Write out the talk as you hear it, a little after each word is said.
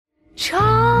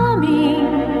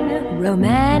Charming,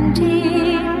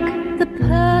 romantic, the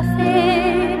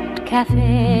perfect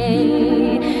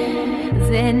cafe.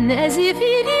 Then, as if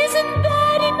it isn't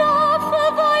bad enough,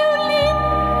 a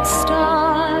violin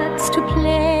starts to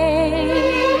play.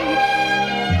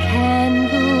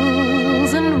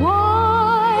 Candles and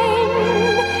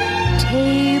wine,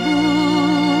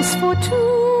 tables for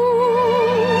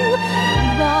two.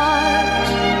 But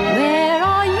where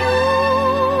are you,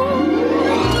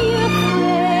 dear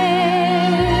friend?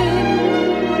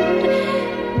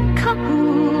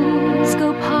 Couples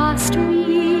go past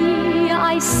me,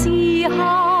 I see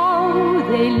how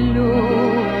they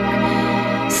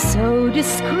look, so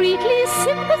discreetly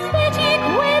sympathetic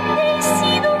when they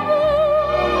see the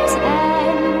rose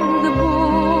and the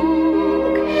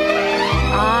book.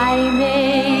 I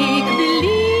make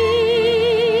believe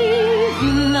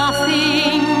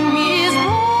nothing is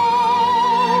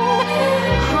wrong.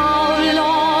 How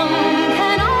long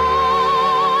can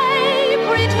I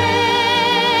pretend?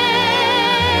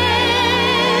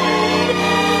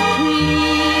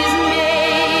 Please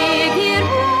make it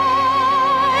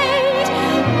right.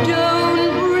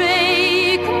 Don't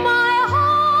break my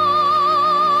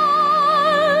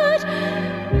heart.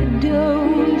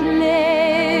 Don't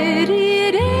let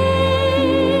it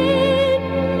end,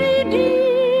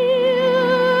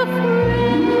 dear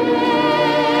friend.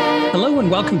 Hello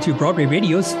and welcome to Broadway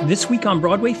Radio's This Week on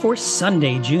Broadway for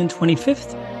Sunday, June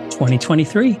 25th,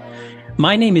 2023.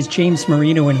 My name is James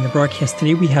Marino, and in the broadcast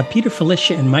today we have Peter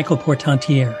Felicia and Michael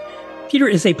Portantiere. Peter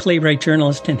is a playwright,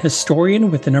 journalist, and historian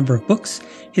with a number of books.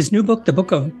 His new book, The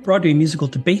Book of Broadway Musical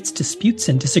Debates, Disputes,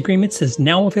 and Disagreements, is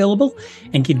now available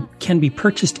and can be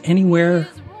purchased anywhere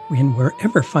and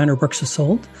wherever finer books are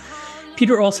sold.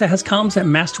 Peter also has columns at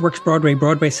Masterworks Broadway,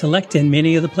 Broadway Select, and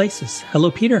many other places.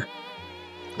 Hello, Peter.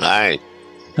 Hi.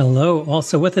 Hello.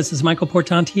 Also with us is Michael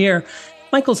Portantiere.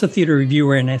 Michael's a theater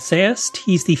reviewer and essayist.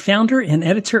 He's the founder and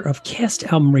editor of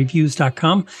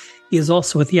CastAlbumReviews.com. He is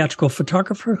also a theatrical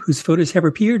photographer whose photos have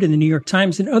appeared in the New York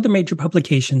Times and other major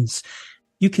publications.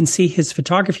 You can see his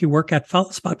photography work at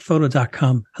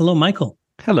followspotphoto.com. Hello, Michael.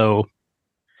 Hello.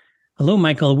 Hello,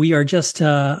 Michael. We are just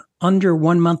under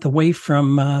 1 month away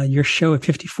from your show at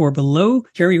 54 Below,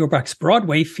 Jerry Orbach's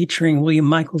Broadway, featuring William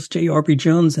Michaels, J. Aubrey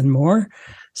Jones, and more.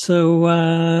 So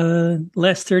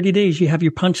last 30 days, you have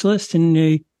your punch list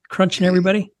and crunching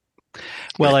everybody?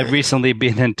 Well, I've recently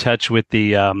been in touch with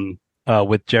the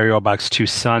with Jerry Orbach's two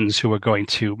sons who are going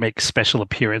to make special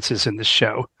appearances in the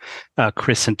show,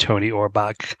 Chris and Tony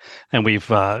Orbach, and we've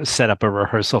set up a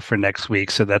rehearsal for next week.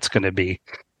 So that's going to be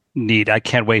neat. I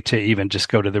can't wait to even just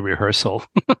go to the rehearsal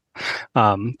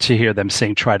to hear them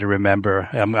sing "Try to Remember."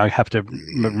 I have to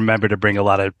remember to bring a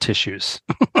lot of tissues.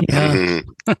 Yeah.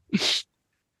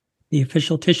 The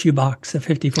official tissue box of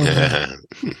 54.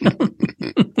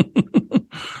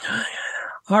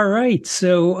 All right.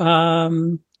 So,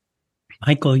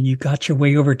 Michael, you got your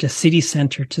way over to City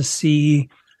Center to see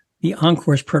the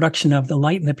Encores production of The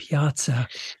Light in the Piazza.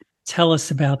 Tell us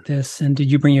about this. And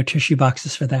did you bring your tissue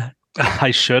boxes for that?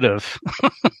 I should have.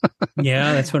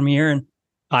 Yeah, that's what I'm hearing.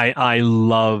 I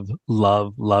love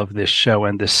this show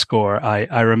and this score.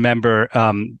 I remember,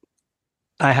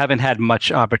 I haven't had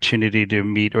much opportunity to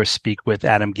meet or speak with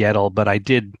Adam Gettle, but I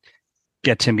did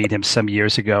get to meet him some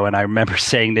years ago. And I remember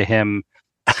saying to him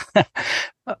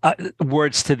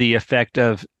words to the effect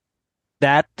of,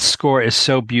 that score is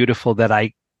so beautiful that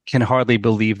I can hardly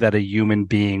believe that a human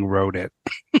being wrote it.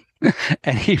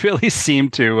 And he really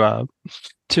seemed to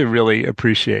really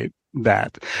appreciate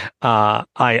that.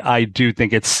 I do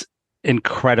think it's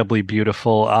incredibly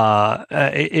beautiful.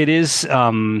 It is,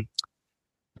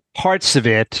 parts of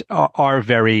it are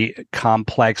very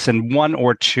complex, and one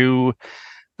or two,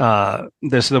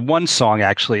 there's the one song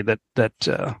actually that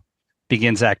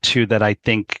begins Act 2 that I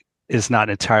think is not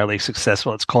entirely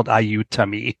successful. It's called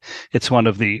Aiutami. It's one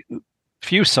of the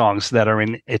few songs that are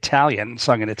in Italian,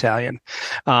 sung in Italian.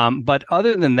 But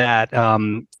other than that,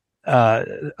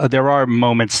 there are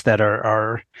moments that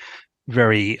are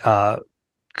very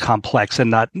complex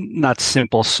and not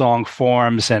simple song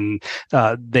forms, and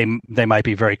they might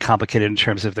be very complicated in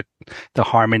terms of the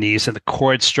harmonies and the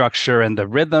chord structure and the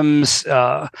rhythms.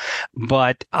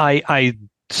 But I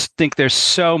think there's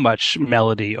so much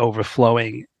melody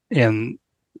overflowing in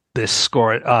this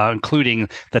score, including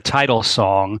the title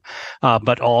song,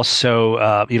 but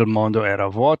also Il mondo era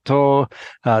vuoto,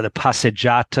 the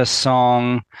Passeggiata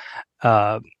song,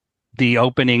 the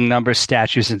opening number,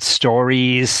 Statues and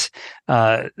Stories,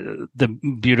 the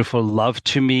beautiful Love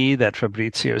to Me that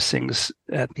Fabrizio sings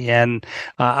at the end.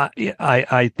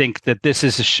 I think that this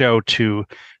is a show to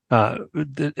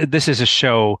this is a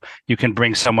show you can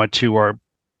bring someone to, or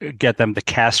get them the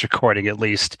cast recording at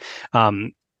least,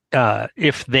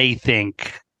 if they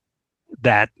think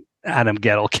that Adam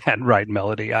Guettel can write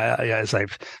melody. As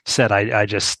I've said, I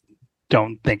just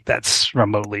don't think that's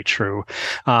remotely true.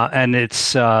 And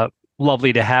it's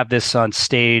lovely to have this on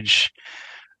stage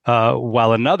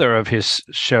while another of his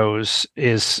shows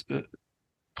is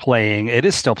playing. It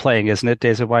is still playing, isn't it?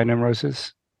 Days of Wine and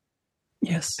Roses?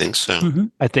 Yes. I think so. Mm-hmm.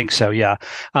 I think so, yeah.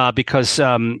 Because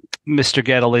Mr.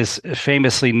 Guettel is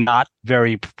famously not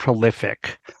very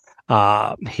prolific.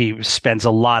 He spends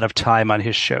a lot of time on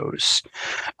his shows.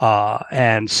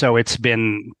 And so it's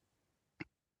been,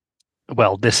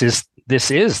 well, this is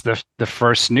the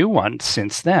first new one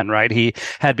since then, right? He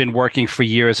had been working for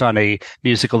years on a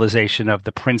musicalization of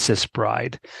The Princess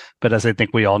Bride, but as I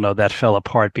think we all know, that fell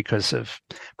apart because of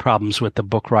problems with the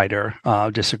book writer,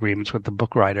 disagreements with the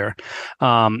book writer.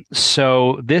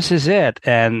 So this is it,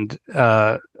 and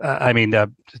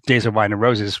Days of Wine and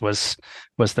Roses was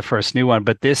the first new one,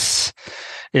 but this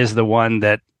is the one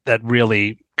that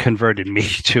really converted me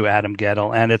to Adam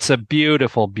Guettel, and it's a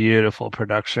beautiful, beautiful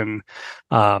production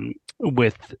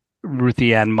with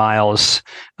Ruthie Ann Miles.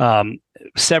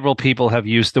 Several people have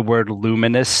used the word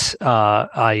luminous.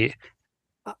 I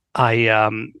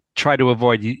try to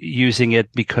avoid using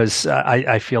it because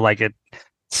I feel like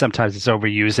sometimes it's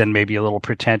overused and maybe a little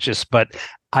pretentious, but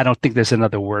I don't think there's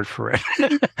another word for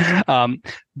it.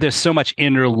 There's so much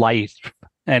inner light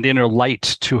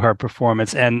to her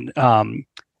performance, and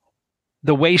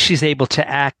the way she's able to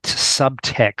act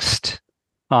subtext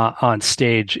on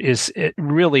stage is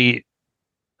really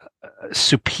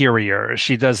superior.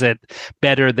 She does it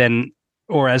better than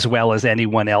or as well as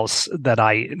anyone else that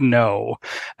I know.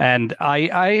 And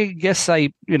I guess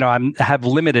I have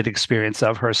limited experience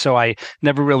of her, so I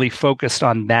never really focused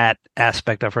on that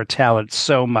aspect of her talent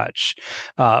so much.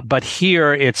 But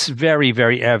here it's very,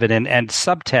 very evident, and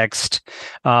subtext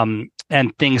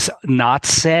and things not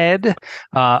said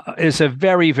is a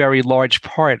very, very large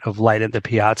part of Light at the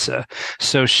Piazza.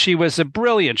 So she was a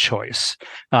brilliant choice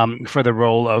for the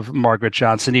role of Margaret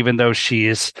Johnson, even though she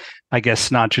is, I guess,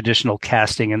 non-traditional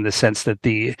casting in the sense that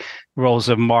the roles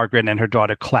of Margaret and her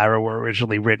daughter Clara were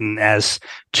originally written as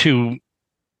two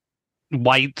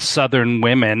white Southern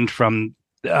women from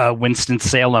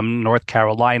Winston-Salem, North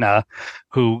Carolina,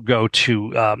 who go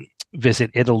to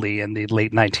visit Italy in the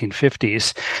late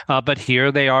 1950s. But here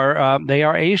they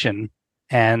are Asian,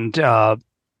 and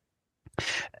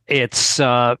it's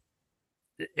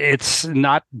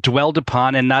not dwelled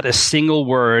upon, and not a single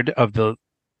word of the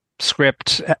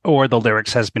script or the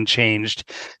lyrics has been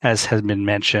changed, as has been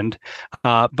mentioned.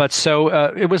 But so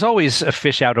it was always a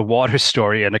fish out of water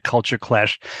story and a culture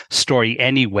clash story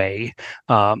anyway,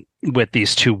 with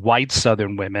these two white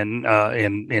Southern women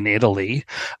in Italy,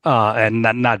 and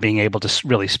not being able to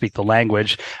really speak the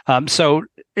language. So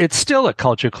it's still a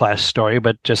culture clash story,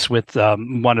 but just with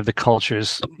one of the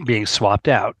cultures being swapped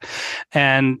out.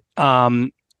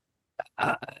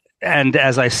 And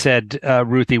as I said,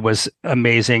 Ruthie was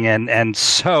amazing, and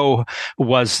so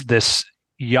was this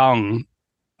young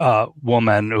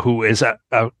woman who is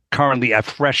currently a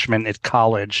freshman at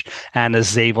college, Anna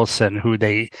Zavelson, who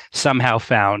they somehow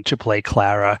found to play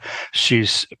Clara.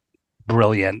 She's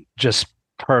brilliant, just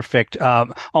perfect.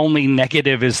 Only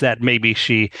negative is that maybe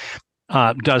she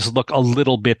does look a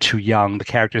little bit too young. The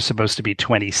character is supposed to be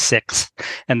 26,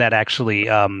 and that actually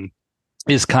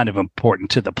is kind of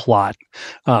important to the plot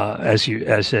as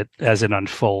it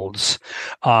unfolds.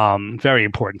 Very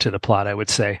important to the plot, I would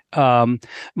say.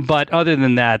 But other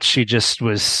than that, she just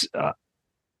was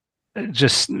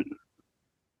just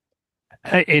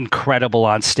incredible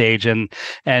on stage,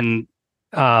 and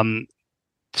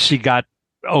she got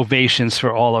ovations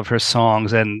for all of her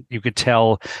songs, and you could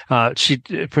tell she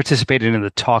participated in the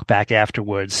talk back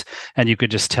afterwards, and you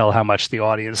could just tell how much the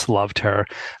audience loved her.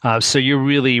 So you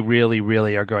really, really,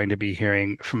 really are going to be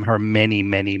hearing from her many,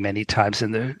 many, many times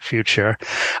in the future.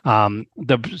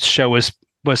 The show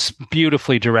was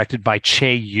beautifully directed by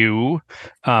Che Yu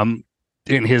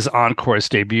in his Encores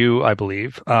debut, I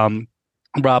believe.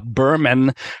 Rob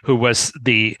Berman, who was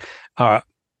the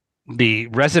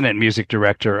resident music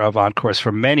director of Encores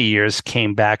for many years,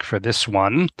 came back for this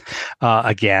one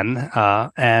again,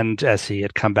 and as he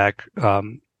had come back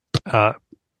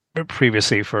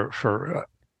previously for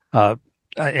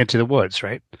Into the Woods,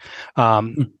 right?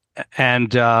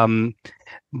 And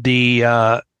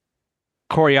the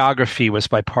choreography was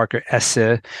by Parker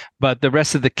Esse, but the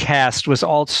rest of the cast was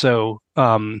also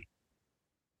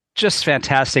just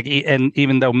fantastic. And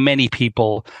even though many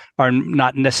people are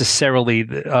not necessarily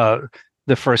the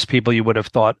the first people you would have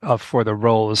thought of for the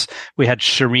roles. We had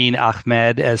Shireen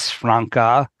Ahmed as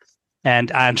Franca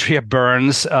and Andrea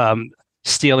Burns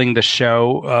stealing the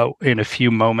show in a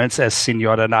few moments as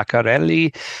Signora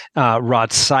Nacarelli.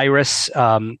 Rod Cyrus,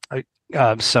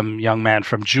 some young man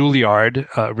from Juilliard,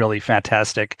 really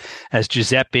fantastic, as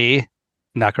Giuseppe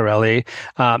Nacarelli.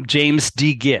 James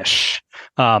D. Gish,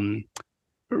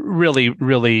 really,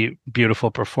 really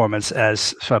beautiful performance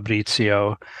as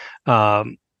Fabrizio,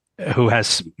 who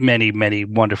has many, many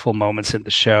wonderful moments in the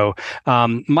show.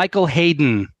 Michael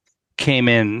Hayden came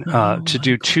in to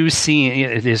do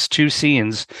his two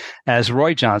scenes as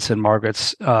Roy Johnson,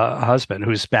 Margaret's husband,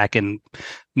 who's back in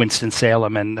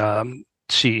Winston-Salem, and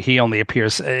he only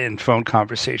appears in phone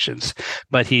conversations,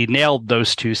 but he nailed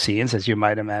those two scenes, as you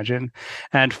might imagine.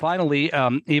 And finally,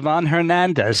 Ivan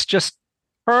Hernandez, just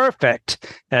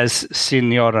perfect as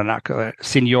Signor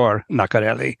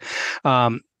Nacarelli.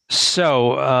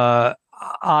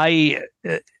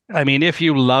 I mean, if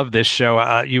you love this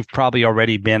show, you've probably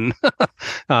already been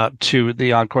to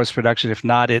the Encores production. If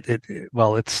not,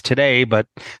 it's today, but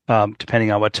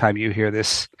depending on what time you hear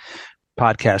this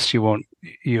podcast,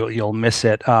 you'll miss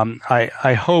it.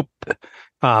 I hope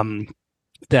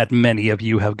that many of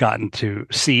you have gotten to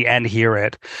see and hear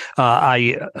it.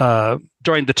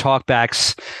 During the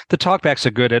talkbacks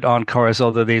are good at Encores,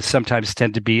 although they sometimes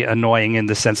tend to be annoying in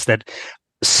the sense that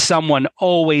someone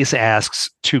always asks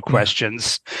two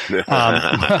questions.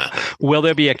 Will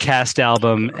there be a cast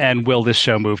album, and will this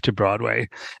show move to Broadway?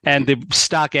 And the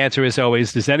stock answer is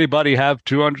always, does anybody have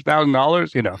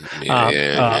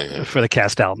 $200,000, for the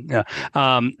cast album? Yeah.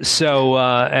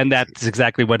 And that's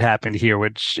exactly what happened here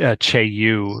with Che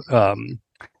Yu.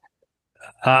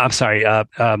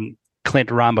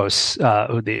 Clint Ramos,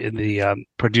 the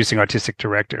producing artistic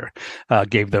director,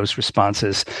 gave those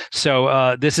responses.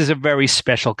 So this is a very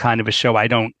special kind of a show. I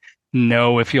don't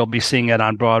know if you'll be seeing it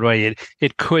on Broadway.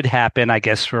 It could happen, I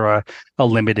guess, for a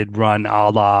limited run,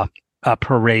 a la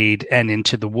Parade and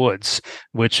Into the Woods,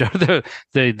 which are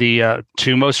the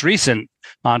two most recent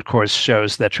Encores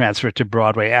shows that transferred to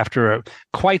Broadway after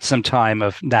quite some time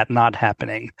of that not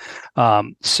happening.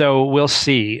 So we'll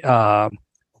see.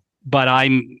 But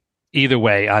either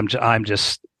way, I'm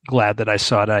just glad that I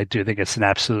saw it. I do think it's an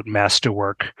absolute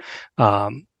masterwork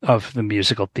of the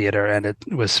musical theater, and it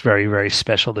was very, very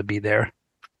special to be there.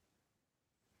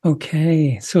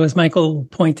 Okay, so as Michael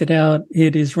pointed out,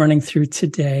 it is running through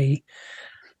today.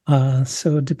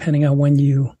 So depending on when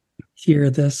you hear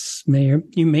this,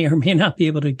 you may or may not be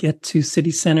able to get to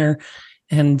City Center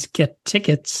and get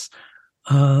tickets.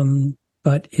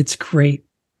 But it's great.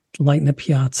 Light in the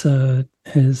Piazza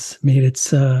has made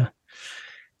its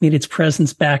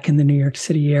presence back in the New York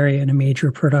City area in a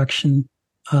major production.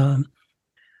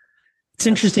 It's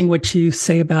interesting what you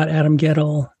say about Adam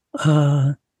Guettel.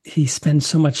 He spends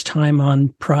so much time on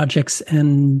projects,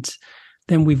 and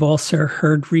then we've also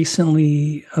heard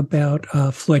recently about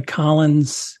Floyd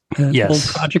Collins' old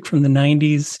project from the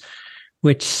 90s,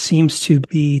 which seems to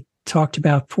be talked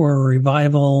about for a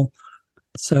revival.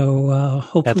 So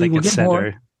hopefully we'll get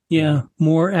more. Yeah,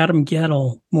 more Adam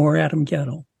Guettel.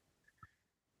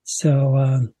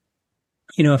 So,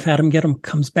 if Adam Guettel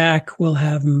comes back, we'll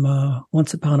have him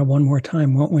once upon a one more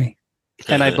time, won't we?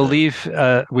 And I believe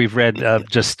we've read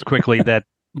just quickly that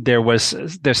there's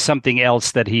something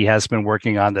else that he has been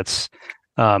working on that's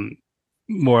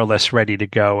more or less ready to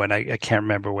go, and I can't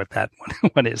remember what that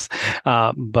one is.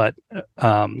 But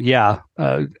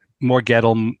more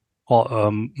Guettel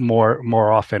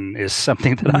more often is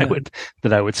something that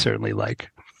I would certainly like.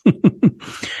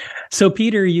 So,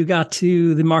 Peter, you got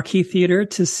to the Marquis Theater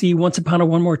to see Once Upon a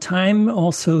One More Time,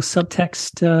 also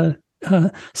subtitled,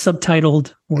 the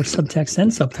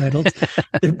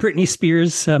Britney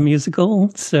Spears musical.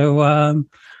 So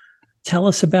tell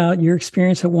us about your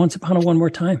experience at Once Upon a One More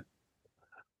Time.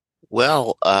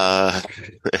 Well, I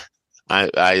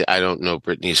don't know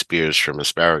Britney Spears from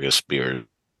Asparagus Spears.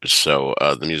 So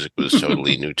the music was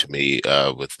totally new to me,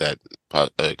 with that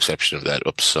exception of that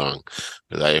Oops song.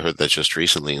 I heard that just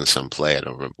recently in some play. I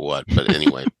don't remember what, but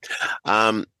anyway.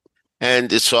 And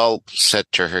it's all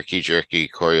set to herky-jerky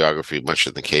choreography, much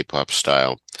in the K-pop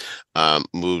style.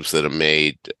 Moves that are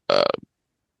made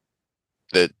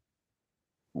that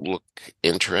look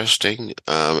interesting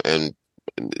and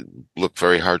look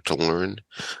very hard to learn.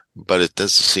 But it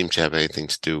doesn't seem to have anything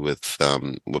to do with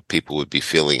what people would be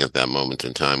feeling at that moment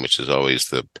in time, which is always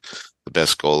the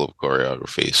best goal of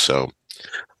choreography. So,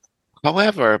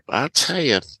 however, I'll tell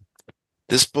you,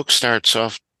 this book starts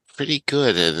off pretty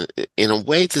good. And in a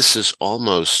way, this is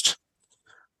almost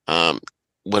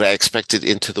what I expected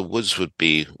Into the Woods would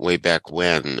be way back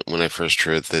when I first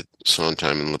heard that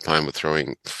Sondheim and Lapine were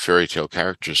throwing fairy tale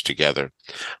characters together.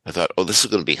 I thought, oh, this is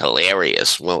going to be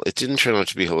hilarious. Well, it didn't turn out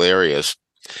to be hilarious.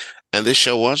 And this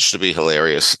show wants to be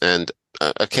hilarious and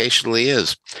occasionally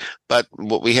is. But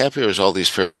what we have here is all these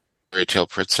fairy tale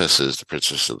princesses, the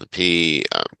Princess of the Pea,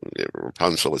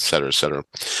 Rapunzel, et cetera, et cetera.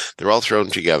 They're all thrown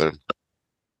together.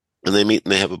 And they meet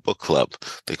and they have a book club.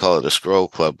 They call it a scroll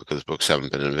club because books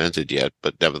haven't been invented yet.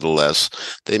 But nevertheless,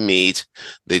 they meet,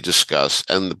 they discuss,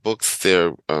 and the book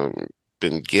they're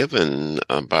been given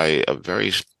by a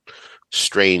very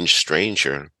strange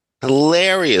stranger,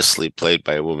 hilariously played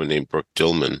by a woman named Brooke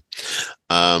Dillman.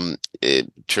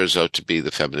 It turns out to be The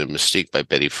Feminine Mystique by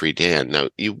Betty Friedan. Now,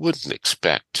 you wouldn't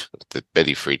expect that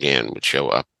Betty Friedan would show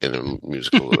up in a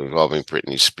musical involving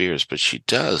Britney Spears, but she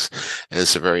does, and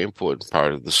it's a very important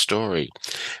part of the story.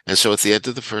 And so at the end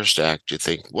of the first act, you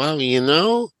think, wow,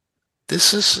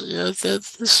 this is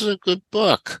a good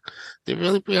book. They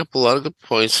really bring up a lot of good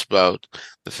points about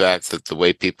the fact that the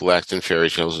way people act in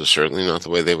fairy tales is certainly not the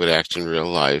way they would act in real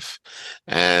life,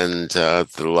 and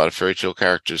that a lot of fairy tale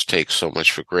characters take so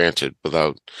much for granted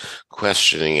without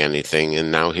questioning anything.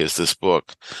 And now here's this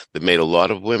book that made a lot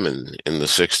of women in the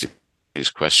 60s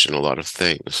question a lot of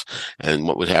things. And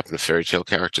what would happen if fairy tale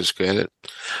characters get it?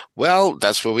 Well,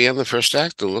 that's where we end the first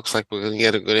act. It looks like we're going to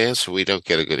get a good answer. We don't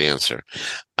get a good answer.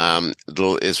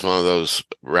 It's one of those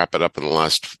wrap it up in the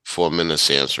last 4 minutes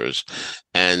answers.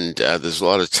 And there's a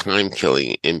lot of time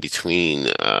killing in between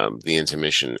the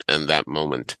intermission and that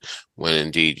moment when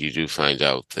indeed you do find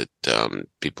out that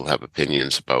people have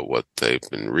opinions about what they've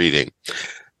been reading.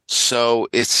 So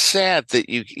it's sad that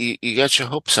you got your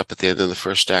hopes up at the end of the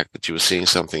first act that you were seeing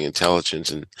something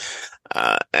intelligent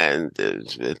but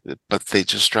they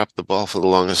just dropped the ball for the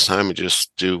longest time and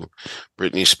just do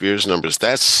Britney Spears numbers.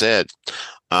 That said,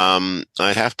 I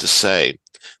have to say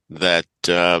that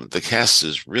the cast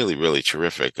is really, really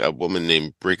terrific. A woman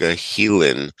named Briga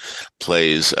Heelan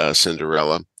plays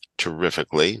Cinderella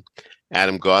terrifically.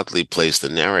 Adam Godley plays the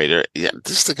narrator. Yeah,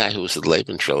 this is the guy who was in the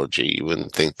Laban trilogy. You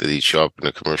wouldn't think that he'd show up in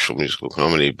a commercial musical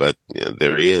comedy, but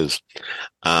there he is.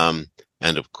 And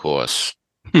of course,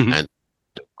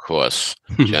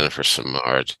 Jennifer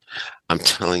Simard. I'm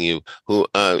telling you, who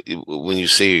when you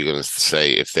see her, you're going to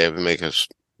say, if they ever make a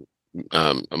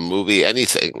movie,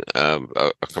 anything,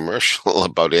 a commercial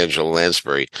about Angela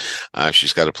Lansbury,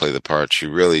 she's got to play the part. She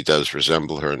really does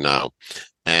resemble her now.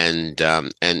 And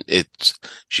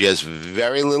she has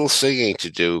very little singing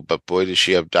to do, but boy, does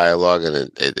she have dialogue, and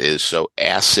it is so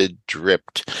acid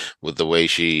dripped with the way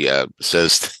she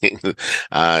says things.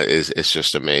 It's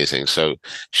just amazing. So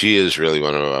she is really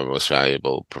one of our most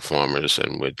valuable performers,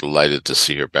 and we're delighted to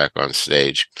see her back on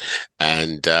stage,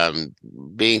 and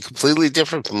being completely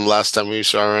different from the last time we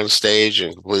saw her on stage,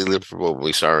 and completely different from when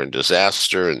we saw her in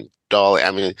Disaster and Dolly.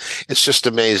 I mean, it's just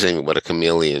amazing what a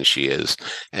chameleon she is.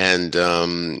 And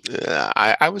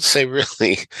I would say,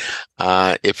 really,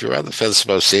 if you're on the fence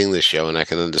about seeing this show, and I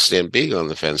can understand being on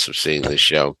the fence of seeing this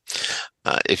show,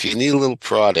 if you need a little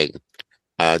prodding,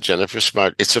 Jennifer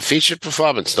Smart, it's a featured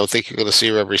performance. Don't think you're going to see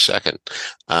her every second.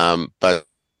 But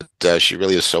she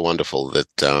really is so wonderful that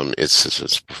it's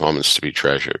a performance to be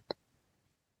treasured.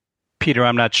 Peter,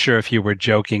 I'm not sure if you were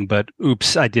joking, but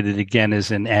Oops, I Did It Again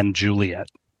is in And Juliet.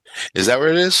 Is that where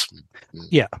it is?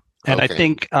 Yeah. And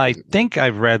Okay. I think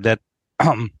I've read that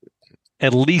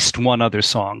at least one other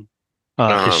song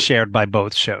is shared by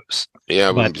both shows. Yeah,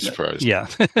 I wouldn't be surprised. Yeah.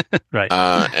 Right.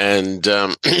 But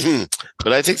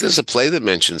I think there's a play that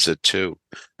mentions it too.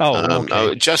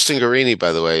 Okay. Justin Guarini,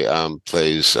 by the way,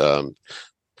 plays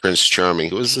Prince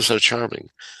Charming, who is so charming.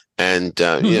 And,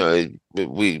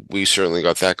 we certainly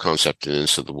got that concept in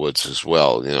Into the Woods as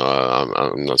well.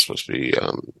 I'm not supposed to be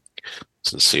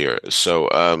sincere. So,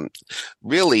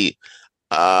 really,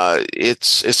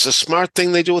 it's a smart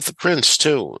thing they do with the Prince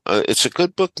too. It's a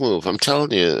good book move. I'm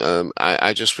telling you.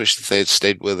 I just wish that they had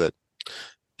stayed with it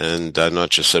and not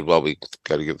just said, well, we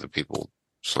got to give the people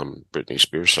some Britney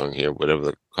Spears song here, whatever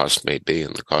the cost may be.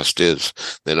 And the cost is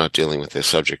they're not dealing with their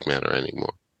subject matter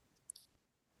anymore.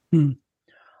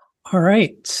 All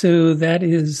right. So that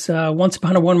is Once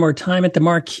Upon a One More Time at the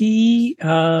Marquee.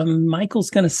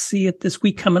 Michael's going to see it this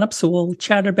week coming up, so we'll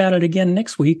chat about it again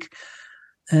next week,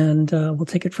 and we'll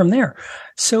take it from there.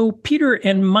 So Peter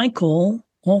and Michael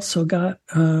also got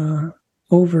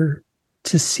over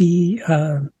to see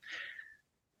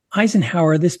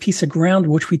Eisenhower, This Piece of Ground,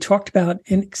 which we talked about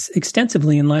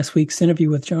extensively in last week's interview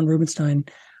with John Rubinstein.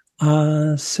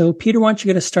 So Peter, why don't you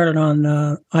get us started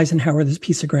on Eisenhower, This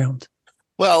Piece of Ground?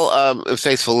 Well,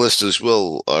 faithful listeners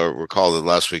will recall that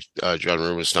last week John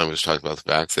Rubinstein was talking about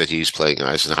the fact that he's playing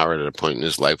Eisenhower at a point in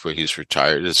his life where he's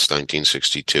retired. It's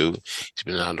 1962. He's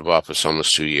been out of office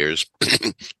almost 2 years.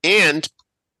 And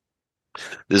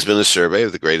there's been a survey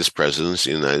of the greatest presidents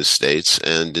in the United States,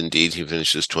 and indeed he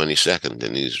finishes 22nd,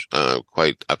 and he's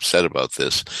quite upset about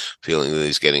this, feeling that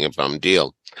he's getting a bum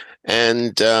deal.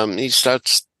 And he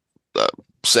starts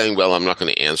saying, well, I'm not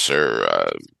going to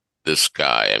answer this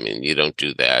guy. I mean, you don't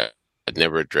do that. I'd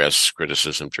never address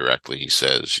criticism directly, he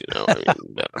says,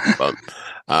 but,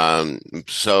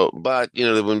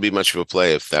 there wouldn't be much of a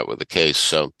play if that were the case.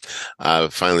 So,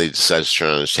 finally decides to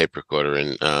turn on his tape recorder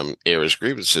and, air his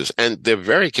grievances. And they're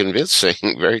very convincing,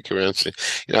 very convincing.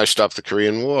 I stopped the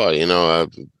Korean War,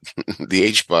 the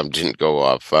H-bomb didn't go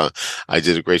off. I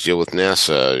did a great deal with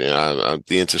NASA,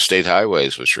 the interstate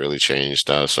highways, which really changed,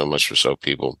 so much for so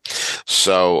people.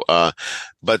 So,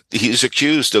 but he's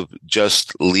accused of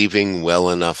just leaving well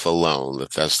enough alone,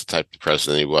 that's the type of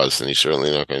president he was, and he's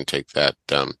certainly not going to take that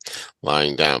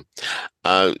lying down.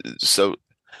 So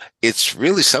it's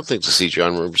really something to see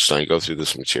John Rubinstein go through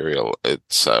this material.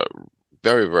 It's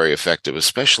very, very effective,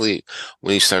 especially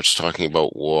when he starts talking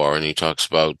about war and he talks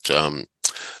about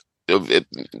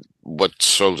what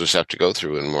soldiers have to go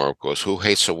through in war, of course. Who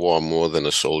hates a war more than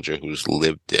a soldier who's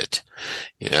lived it?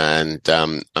 And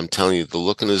I'm telling you, the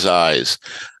look in his eyes,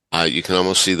 you can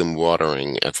almost see them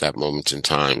watering at that moment in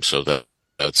time. So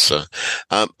that's a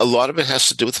lot of it has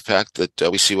to do with the fact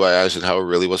that we see why Eisenhower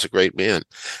really was a great man.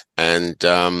 And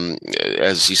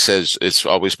as he says, it's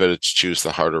always better to choose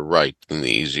the harder right than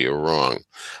the easier wrong.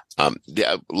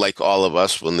 Yeah, like all of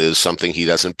us, when there's something he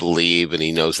doesn't believe and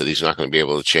he knows that he's not going to be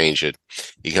able to change it,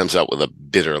 he comes out with a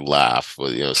bitter laugh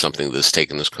with, something that's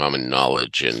taken as common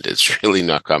knowledge, and it's really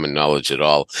not common knowledge at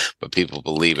all, but people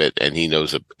believe it and he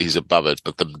knows that he's above it.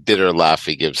 But the bitter laugh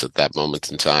he gives at that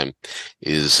moment in time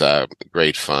is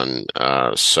great fun.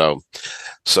 So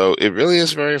it really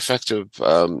is a very effective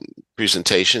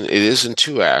presentation. It is in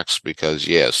 2 acts because,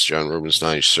 yes, John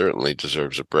Rubinstein certainly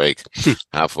deserves a break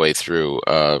halfway through,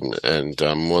 and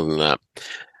more than that.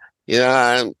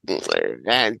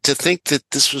 And to think that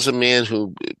this was a man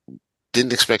who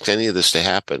didn't expect any of this to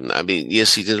happen. I mean,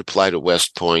 yes, he did apply to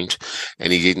West Point,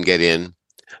 and he didn't get in.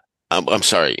 I'm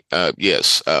sorry.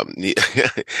 Yes,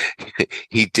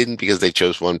 he didn't because they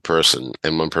chose one person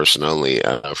and one person only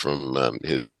from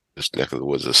his neck of the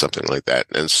woods or something like that.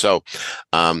 And so,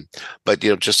 but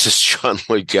just as John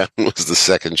Lloyd Young was the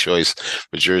second choice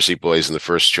for Jersey Boys, and the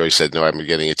first choice said, "No, I'm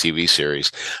getting a TV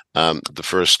series." The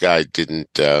first guy didn't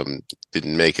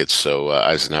make it, so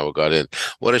Eisenhower got in.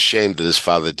 What a shame that his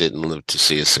father didn't live to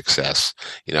see his success.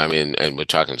 And we're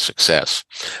talking success.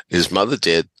 His mother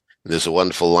did. There's a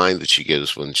wonderful line that she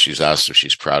gives when she's asked if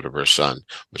she's proud of her son,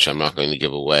 which I'm not going to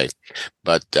give away.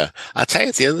 But I'll tell you,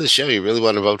 at the end of the show, you really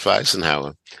want to vote for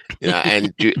Eisenhower,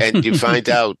 and you find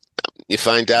out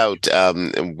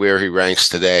where he ranks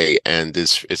today, and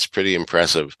it's pretty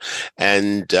impressive.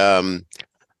 And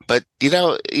but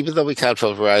even though we can't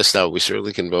vote for Eisenhower, we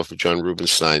certainly can vote for John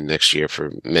Rubinstein next year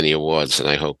for many awards, and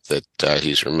I hope that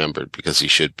he's remembered because he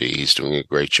should be. He's doing a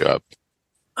great job.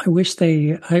 I wish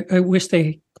they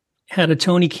had a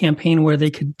Tony campaign where they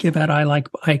could give out "I like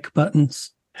Ike"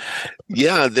 buttons.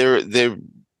 Yeah,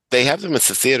 they have them at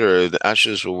the theater. The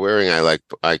ushers were wearing "I like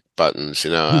Ike" buttons.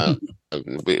 We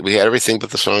had everything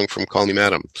but the song from "Call Me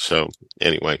Madam." So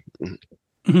anyway,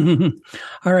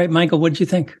 all right, Michael, what did you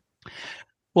think?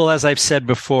 Well, as I've said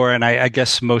before, and I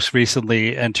guess most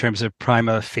recently in terms of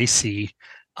prima facie,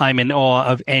 I'm in awe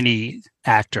of any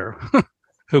actor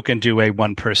who can do a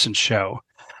one-person show.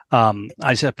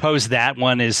 I suppose that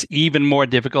one is even more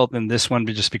difficult than this one,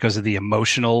 just because of the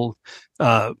emotional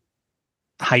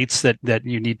heights that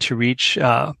you need to reach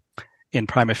in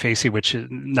prima facie, which is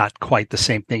not quite the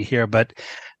same thing here. But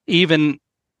even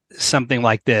something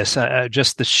like this,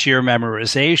 just the sheer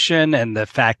memorization and the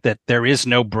fact that there is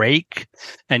no break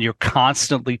and you're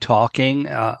constantly talking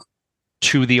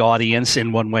to the audience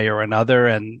in one way or another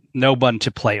and no one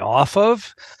to play off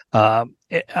of.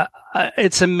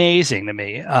 It's amazing to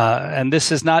me. And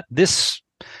this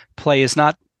play is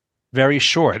not very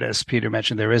short. As Peter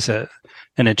mentioned, there is an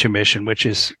intermission, which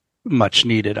is much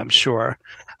needed, I'm sure.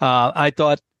 I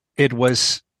thought it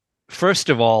was, first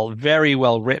of all, very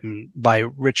well written by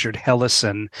Richard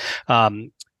Hellison.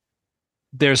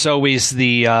 There's always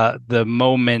the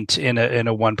moment in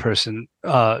a one person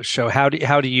show. How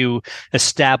do you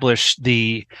establish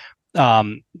the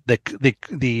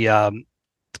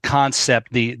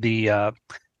concept, the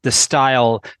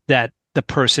style that the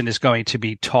person is going to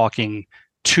be talking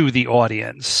to the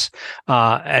audience.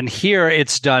 And here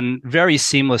it's done very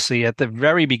seamlessly. At the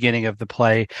very beginning of the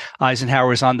play,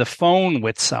 Eisenhower is on the phone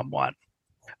with someone,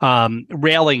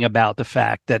 railing about the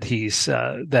fact that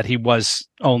that he was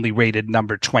only rated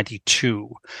number 22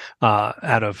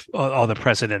 out of all the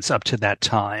presidents up to that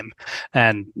time,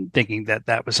 and thinking that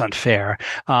that was unfair.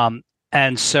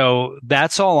 And so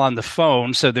that's all on the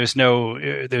phone. So there's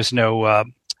no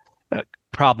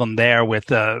problem there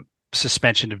with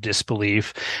suspension of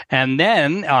disbelief. And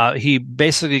then he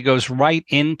basically goes right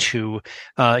into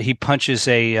he punches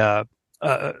a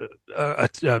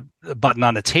button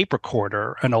on a tape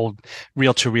recorder, an old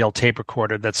reel-to-reel tape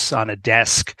recorder that's on a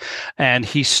desk, and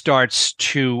he starts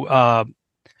to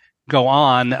go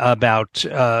on about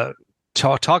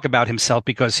talk about himself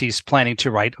because he's planning to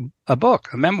write a book,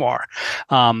 a memoir.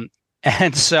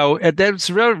 And so that's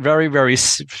very, very, very,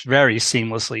 very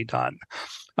seamlessly done.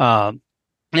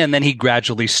 And then he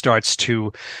gradually starts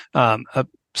to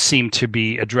seem to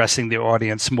be addressing the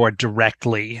audience more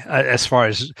directly, as far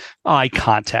as eye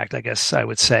contact, I guess I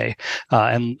would say,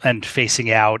 and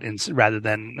facing out, rather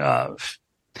than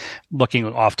looking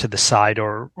off to the side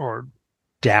or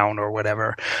down or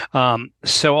whatever.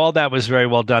 So all that was very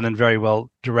well done and very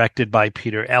well directed by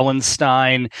Peter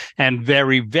Ellenstein, and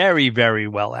very, very, very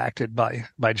well acted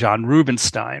by John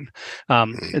Rubinstein.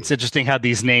 It's interesting how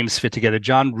these names fit together.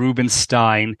 John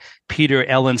Rubinstein, Peter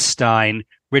Ellenstein,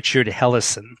 Richard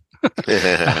Hellison.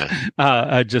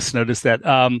 I just noticed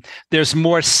that. There's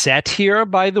more set here,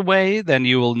 by the way, than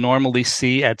you will normally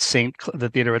see at the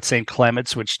theater at St.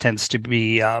 Clement's, which tends to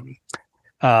be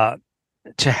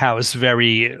to house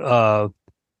very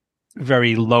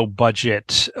low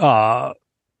budget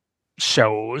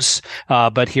shows.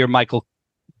 But here Michael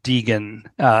Deegan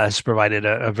has provided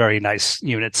a very nice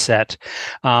unit set.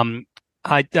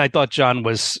 I thought John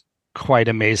was quite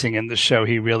amazing in the show.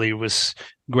 He really was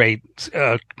great,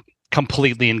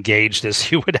 completely engaged,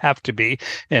 as you would have to be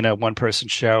in a one-person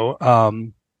show.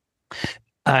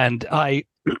 And I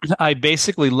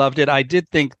basically loved it. I did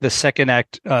think the second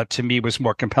act, to me, was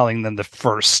more compelling than the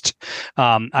first.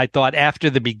 I thought after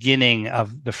the beginning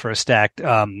of the first act,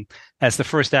 as the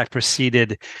first act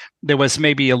proceeded, there was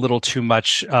maybe a little too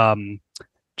much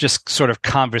just sort of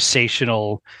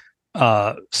conversational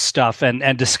stuff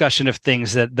and discussion of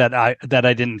things that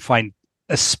I didn't find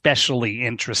especially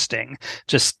interesting.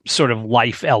 Just sort of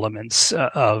life elements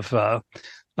of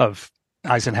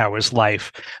Eisenhower's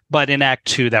life. But in Act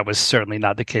Two, that was certainly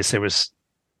not the case. There was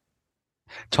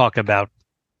talk about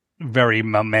very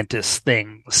momentous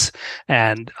things,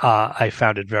 and I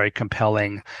found it very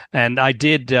compelling. And I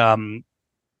did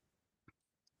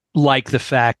like the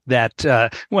fact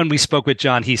that when we spoke with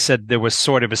John, he said there was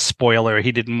sort of a spoiler.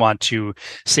 He didn't want to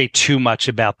say too much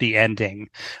about the ending.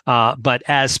 But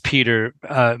as Peter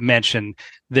mentioned,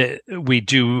 we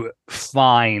do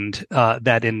find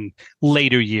that in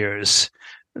later years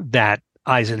that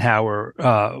Eisenhower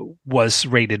was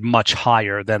rated much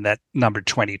higher than that number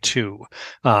 22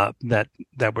 that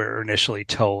we're initially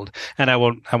told. And I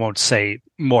won't say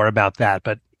more about that,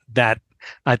 but that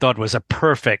I thought was a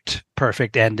perfect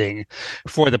ending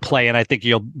for the play, and I think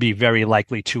you'll be very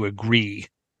likely to agree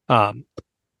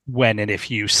when and if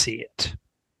you see it.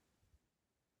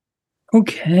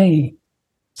 Okay.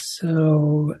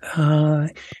 So I'm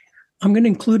going to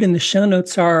include in the show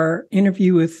notes our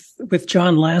interview with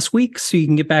John last week, so you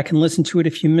can get back and listen to it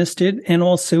if you missed it. And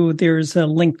also there's a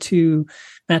link to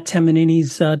Matt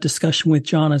Tamanini's discussion with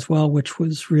John as well, which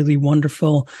was really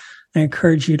wonderful. I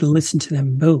encourage you to listen to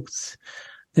them both.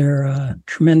 They're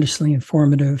tremendously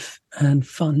informative and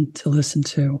fun to listen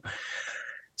to.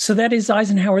 So that is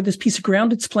Eisenhower, This Piece of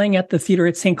Ground. It's playing at the theater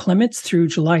at St. Clement's through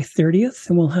July 30th,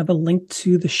 and we'll have a link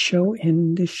to the show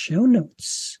in the show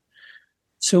notes.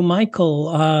 So, Michael,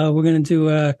 we're going to do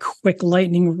a quick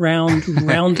lightning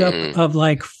roundup of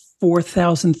like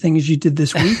 4,000 things you did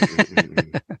this week.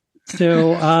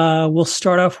 So we'll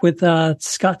start off with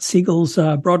Scott Siegel's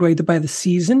Broadway by the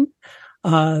Season.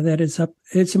 That is up.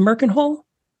 It's in Merkin Hall?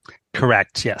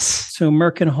 Correct, yes. So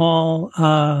Merkin Hall.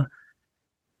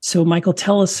 So, Michael,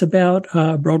 tell us about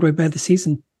Broadway by the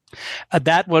Season.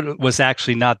 That one was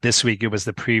actually not this week. It was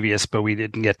the previous, but we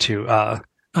didn't get to talk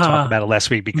about it last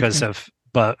week because of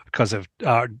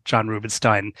John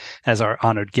Rubinstein as our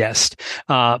honored guest.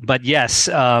 But yes,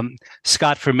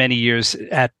 Scott, for many years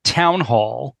at Town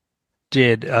Hall,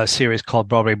 did a series called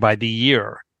Broadway by the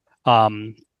Year.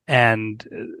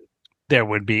 And there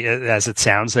would be, as it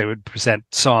sounds, they would present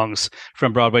songs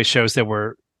from Broadway shows that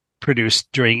were produced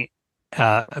during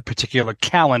a particular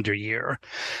calendar year.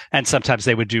 And sometimes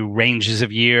they would do ranges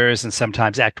of years, and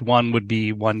sometimes Act One would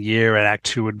be 1 year and Act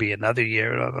Two would be another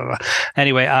year. Blah, blah, blah.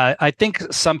 Anyway, I think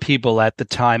some people at the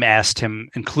time asked him,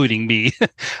 including me,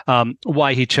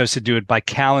 why he chose to do it by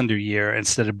calendar year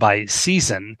instead of by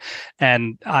season.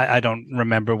 And I don't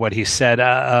remember what he said.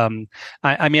 I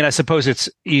mean, I suppose it's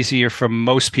easier for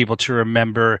most people to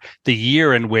remember the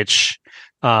year in which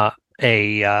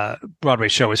a Broadway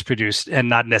show was produced and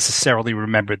not necessarily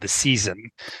remember the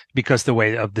season, because the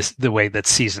way that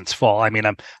seasons fall. I mean,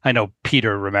 I know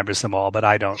Peter remembers them all, but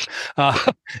I don't.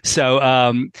 So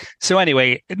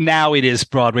anyway, now it is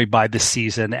Broadway by the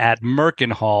season at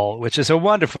Merkin Hall, which is a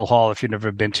wonderful hall if you've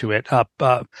never been to it, up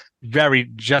very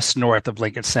just north of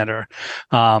Lincoln Center,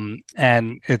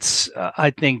 and it's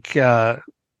I think.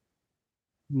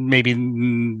 Maybe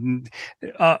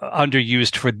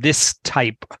underused for this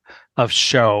type of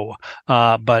show,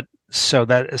 but so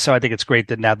I think it's great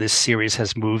that now this series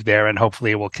has moved there, and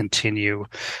hopefully it will continue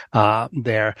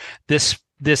there. This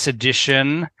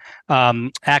edition,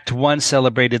 Act One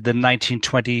celebrated the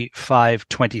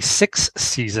 1925-26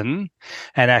 season,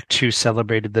 and Act Two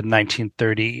celebrated the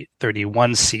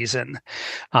 1930-31 season.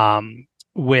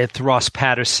 With Ross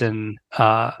Patterson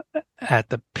at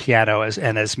the piano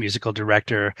as musical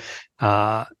director,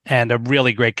 and a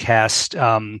really great cast.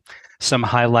 Some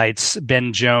highlights: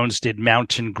 Ben Jones did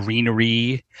Mountain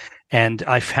Greenery, and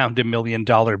I Found $1 Million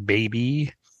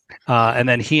Baby, and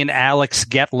then he and Alex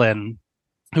Getlin,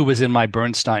 who was in my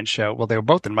Bernstein show. Well, they were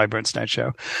both in my Bernstein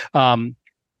show.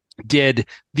 Did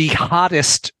the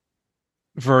hottest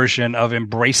version of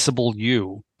Embraceable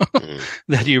You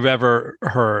that you've ever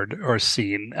heard or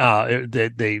seen.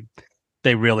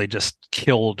 They really just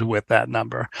killed with that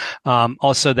number.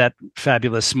 Also, that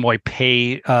fabulous Moi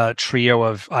Pei trio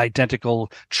of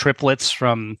identical triplets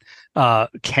from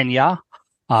Kenya.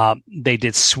 They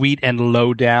did Sweet and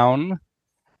Low Down,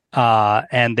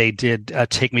 and they did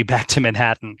Take Me Back to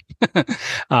Manhattan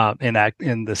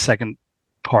in the second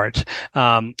part.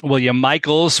 William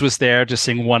Michaels was there to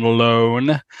sing One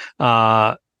Alone.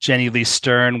 Jenny Lee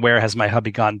Stern, Where Has My Hubby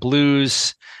Gone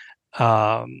Blues.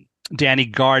 Danny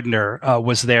Gardner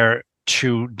was there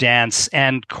to dance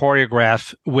and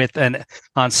choreograph with an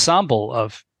ensemble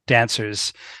of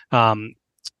dancers.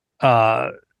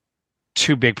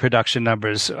 Two big production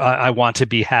numbers, I Want to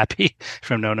Be Happy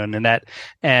from Nona Nanette,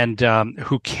 and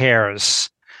Who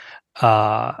Cares?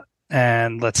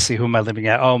 And let's see, who am I living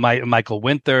at? Oh, Michael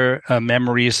Winther,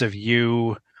 Memories of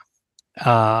You.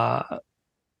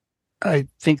 I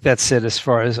think that's it as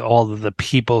far as all of the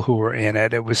people who were in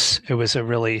it. It was a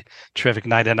really terrific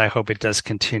night, and I hope it does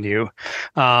continue.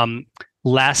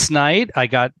 Last night, I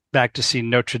got back to see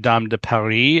Notre Dame de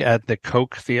Paris at the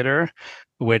Coke Theater,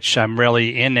 which I'm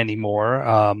rarely in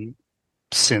anymore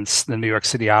since the New York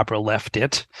City Opera left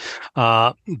it.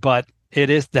 But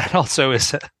that also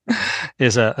is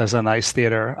a nice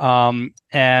theater.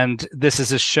 And this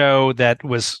is a show that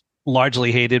was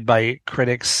largely hated by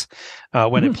critics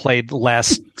when it played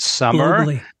last summer.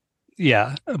 Globally.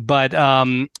 Yeah, but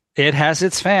it has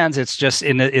its fans. It's just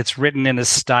it's written in a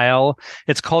style.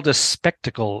 It's called a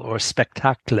spectacle or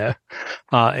spectacle.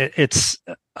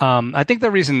 I think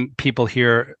the reason people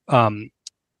here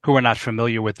who are not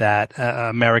familiar with that,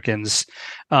 Americans,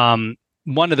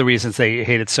 one of the reasons they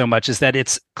hate it so much is that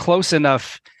it's close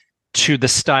enough to the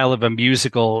style of a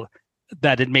musical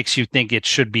that it makes you think it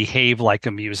should behave like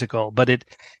a musical, but it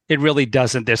really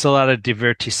doesn't. There's a lot of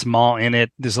divertissement in it.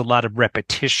 There's a lot of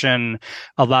repetition,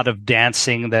 a lot of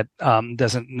dancing that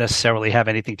doesn't necessarily have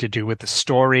anything to do with the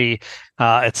story,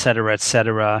 et cetera, et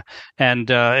cetera. And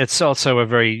it's also a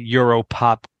very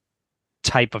Europop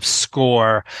type of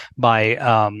score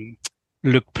by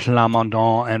Luc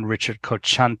Plamondon and Richard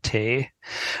Cocciante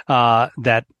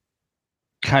that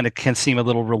kind of can seem a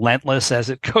little relentless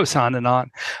as it goes on and on.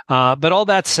 But all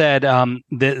that said,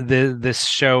 this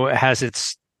show has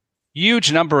its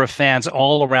huge number of fans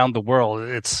all around the world.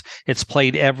 It's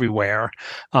played everywhere,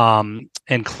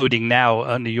 including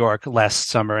now New York last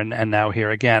summer and now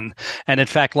here again. And in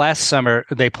fact, last summer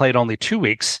they played only 2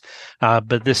 weeks,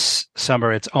 but this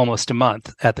summer it's almost a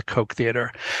month at the Coke Theater.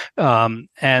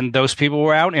 And those people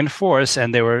were out in force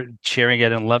and they were cheering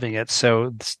it and loving it.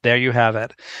 So there you have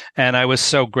it. And I was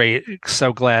so glad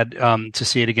to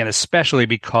see it again, especially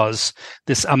because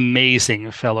this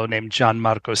amazing fellow named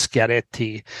Gianmarco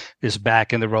Schiaretti is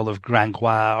back in the role of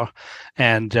Gringoire,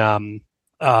 and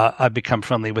I've become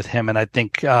friendly with him, and I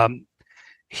think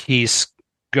he's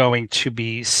going to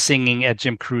be singing at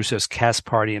Jim Caruso's cast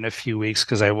party in a few weeks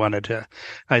because I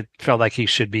felt like he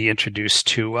should be introduced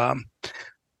to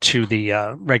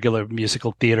the regular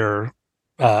musical theater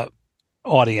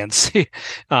audience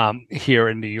here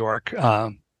in New York.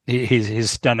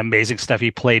 He's done amazing stuff. He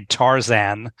played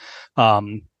Tarzan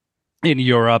in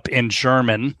Europe in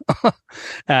German,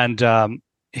 and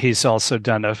he's also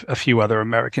done a few other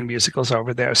American musicals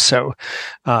over there. So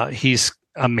he's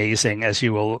amazing, as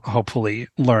you will hopefully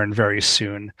learn very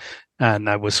soon. And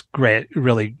I was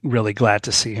really, really glad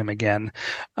to see him again.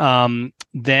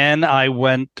 Then I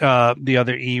went the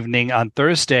other evening on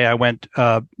Thursday. I went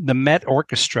the Met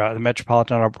Orchestra, the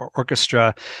Metropolitan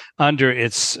Orchestra, under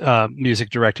its music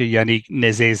director Yannick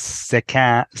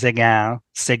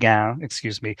Nézet-Séguin.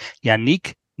 Excuse me,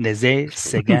 Yannick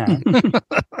Nézet-Séguin,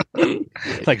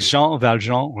 like Jean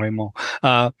Valjean Raymond.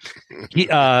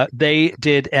 They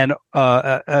did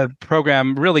a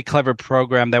program, really clever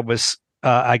program that was.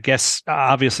 I guess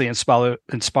obviously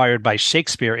inspired by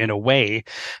Shakespeare in a way,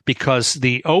 because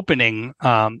the opening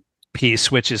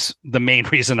piece, which is the main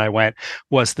reason I went,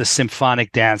 was the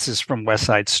symphonic dances from West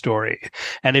Side Story.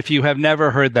 And if you have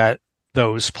never heard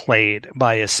those played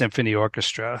by a symphony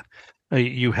orchestra,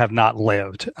 you have not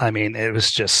lived. I mean, it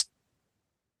was just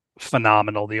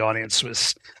phenomenal. The audience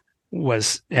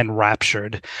was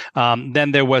enraptured.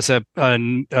 Then there was a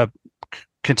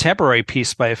contemporary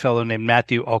piece by a fellow named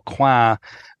Matthew Aucoin,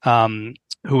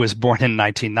 who was born in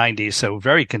 1990, so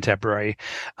very contemporary.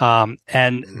 And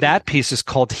that piece is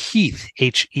called Heath,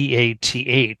 Heath,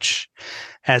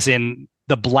 as in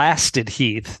the blasted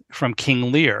Heath from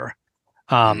King Lear.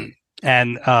 And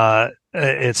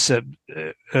it's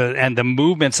and the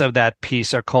movements of that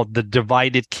piece are called The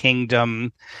Divided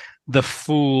Kingdom, The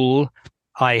Fool,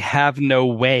 I Have No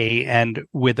Way, and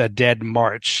With a Dead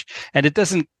March. And it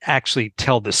doesn't actually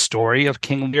tell the story of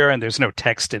King Lear, and there's no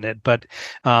text in it, but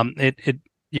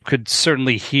you could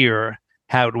certainly hear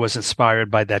how it was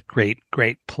inspired by that great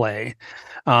play.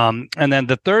 And then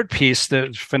the third piece,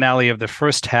 the finale of the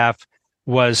first half,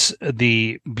 was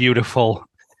the beautiful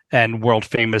and world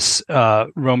famous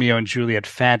Romeo and Juliet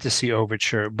fantasy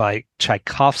overture by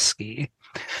Tchaikovsky.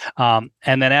 And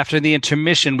then after the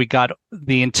intermission, we got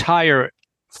the entire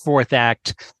fourth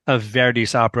act of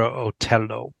Verdi's opera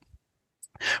Otello,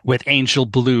 with Angel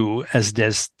Blue as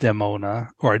Desdemona,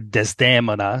 or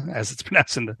Desdemona as it's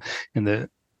pronounced in the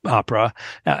opera,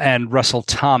 and Russell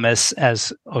Thomas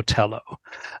as Otello,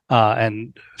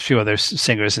 and a few other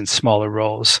singers in smaller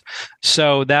roles.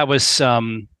 So that was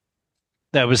a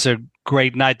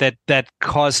great night that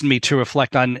caused me to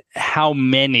reflect on how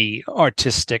many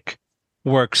artistic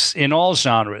works in all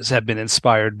genres have been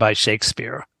inspired by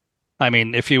Shakespeare. I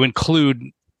mean, if you include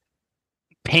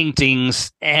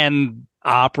paintings and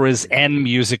operas and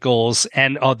musicals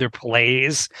and other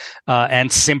plays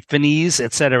and symphonies,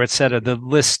 et cetera, the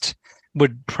list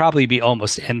would probably be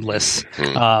almost endless.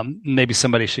 Maybe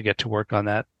somebody should get to work on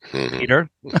that, Peter.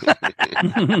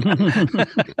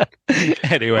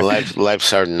 Anyway,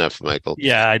 life's hard enough, Michael.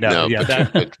 Yeah, I know. No,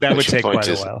 that would take quite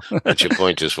a while. But your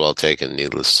point is well taken,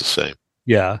 needless to say.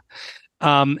 Yeah.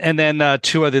 And then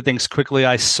two other things quickly.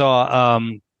 I saw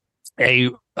a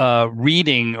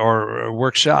reading or a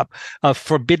workshop of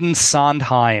Forbidden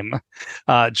Sondheim,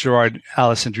 Gerard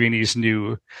Alessandrini's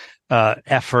new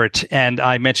effort. And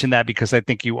I mentioned that because I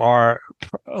think you are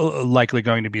likely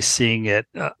going to be seeing it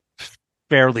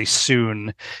fairly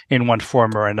soon in one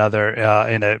form or another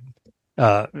in a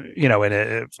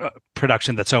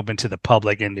production that's open to the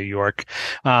public in New York.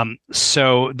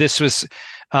 So this was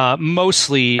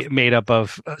mostly made up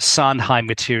of Sondheim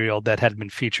material that had been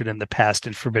featured in the past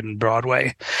in Forbidden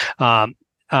Broadway,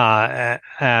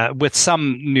 with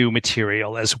some new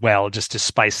material as well, just to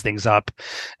spice things up.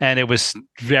 And it was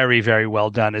very, very well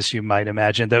done, as you might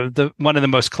imagine. The one of the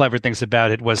most clever things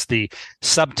about it was the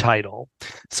subtitle.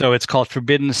 So it's called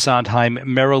Forbidden Sondheim,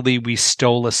 Merrily We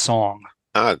Stole a Song.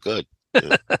 Ah, good.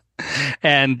 Yeah.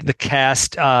 And the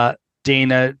cast,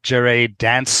 Dana Jared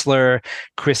Dantzler,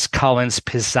 Chris Collins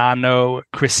Pisano,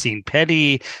 Christine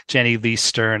Petty, Jenny Lee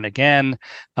Stern again,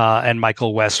 and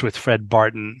Michael West with Fred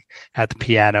Barton at the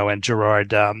piano, and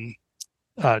Gerard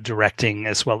directing,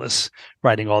 as well as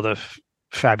writing all the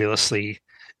fabulously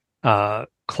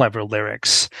clever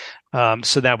lyrics.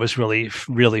 So that was really,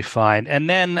 really fine. And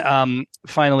then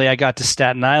finally, I got to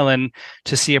Staten Island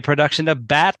to see a production of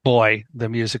Bat Boy, the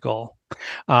musical.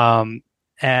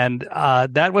 And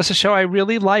that was a show I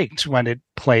really liked when it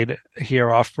played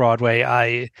here off Broadway.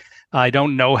 I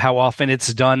don't know how often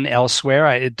it's done elsewhere.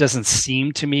 It doesn't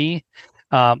seem to me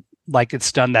like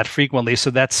it's done that frequently.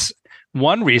 So that's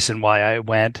one reason why I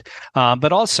went.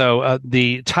 But also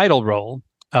the title role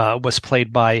was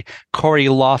played by Corey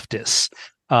Loftus,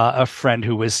 a friend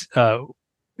who was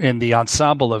in the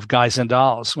ensemble of Guys and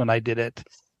Dolls when I did it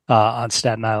on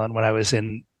Staten Island when I was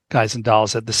in Guys and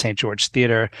Dolls at the St. George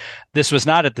Theater. This was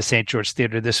not at the St. George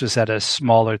Theater. This was at a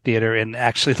smaller theater and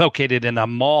actually located in a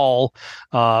mall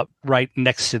right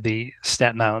next to the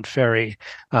Staten Island Ferry.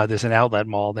 There's an outlet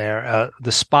mall there,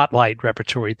 the Spotlight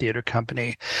Repertory Theater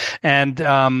Company. And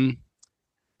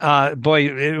boy,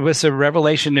 it was a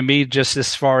revelation to me just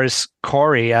as far as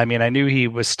Corey. I mean, I knew he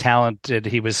was talented.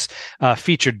 He was a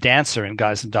featured dancer in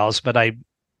Guys and Dolls, but I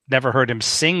never heard him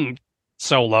sing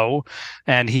solo,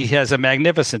 and he has a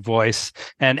magnificent voice,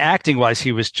 and acting wise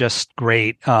he was just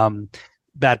great.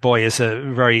 That boy is a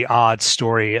very odd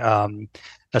story.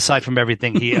 Aside from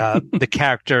everything, he the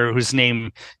character whose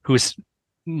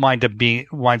winds up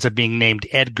being named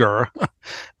Edgar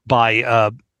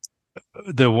by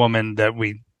the woman that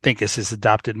we think is his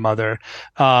adopted mother.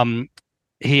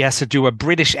 He has to do a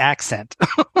British accent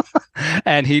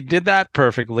and he did that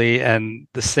perfectly, and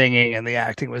the singing and the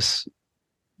acting was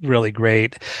really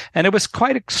great, and it was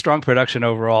quite a strong production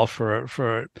overall for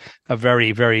a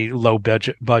very, very low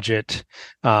budget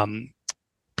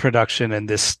production in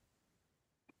this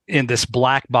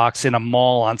black box in a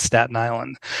mall on Staten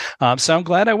Island. So I'm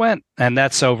glad I went, and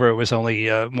that's over. It was only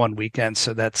one weekend,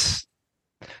 so that's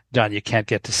done. You can't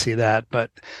get to see that, but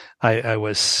I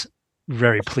was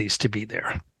very pleased to be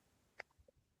there.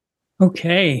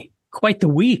 Okay. Quite the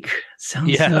week.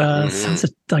 Sounds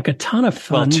like a ton of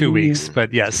fun. Well, 2 weeks,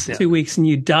 but yes. 2 weeks, and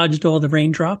you dodged all the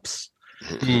raindrops.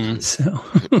 So,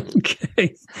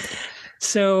 okay.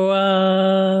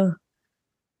 So,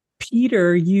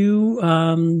 Peter, you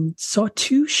saw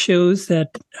two shows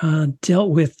that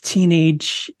dealt with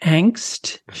teenage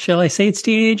angst. Shall I say it's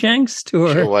teenage angst?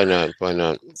 Or sure, why not? Why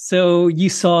not? So you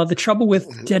saw The Trouble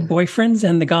with Dead Boyfriends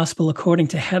and The Gospel According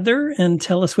to Heather, and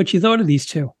tell us what you thought of these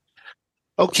two.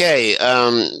 Okay,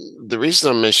 the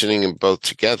reason I'm mentioning them both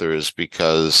together is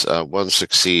because one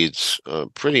succeeds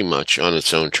pretty much on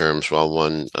its own terms while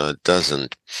one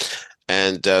doesn't.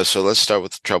 And so let's start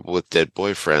with The Trouble with Dead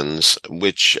Boyfriends,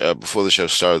 which before the show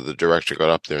started, the director got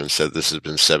up there and said, this has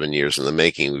been 7 years in the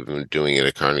making. We've been doing it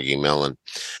at Carnegie Mellon.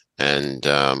 And,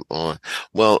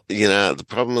 well, you know, the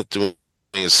problem with doing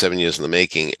is 7 years in the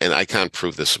making, and I can't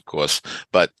prove this, of course,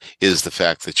 but is the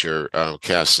fact that your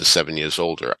cast is 7 years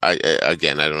older.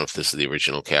 Again, I don't know if this is the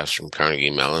original cast from Carnegie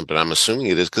Mellon, but I'm assuming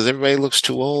it is because everybody looks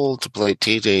too old to play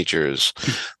teenagers.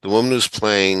 The woman who's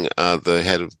playing the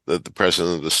head of the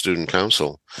president of the student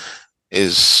council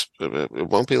it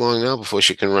won't be long now before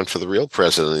she can run for the real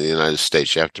president of the United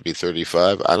States. You have to be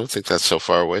 35. I don't think that's so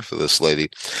far away for this lady.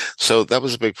 So that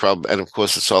was a big problem. And of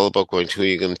course, it's all about going to who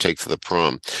you're going to take to the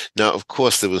prom. Now, of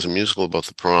course, there was a musical about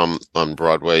the prom on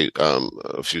Broadway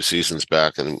a few seasons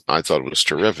back, and I thought it was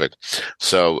terrific.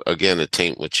 So again, it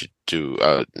ain't what you do.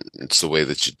 It's the way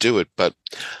that you do it. But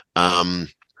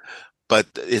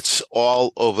it's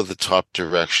all over the top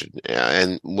direction.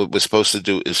 And what we're supposed to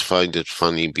do is find it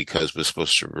funny because we're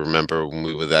supposed to remember when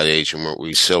we were that age and weren't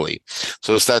we silly.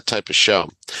 So it's that type of show.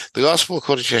 The Gospel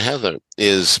According to Heather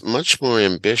is much more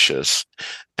ambitious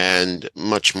and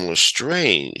much more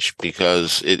strange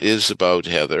because it is about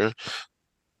Heather,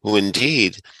 who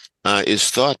indeed is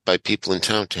thought by people in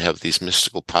town to have these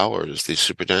mystical powers, these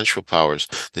supernatural powers,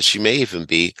 that she may even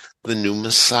be the new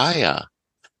Messiah.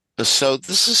 So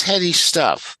this is heady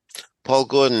stuff. Paul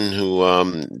Gordon,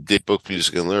 who did book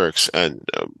music and lyrics, and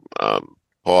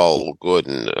Paul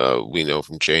Gordon, we know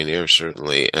from Jane Eyre,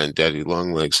 certainly, and Daddy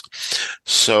Longlegs.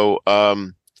 So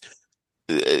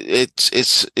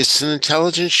it's an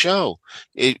intelligent show.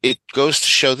 It goes to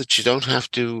show that you don't have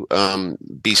to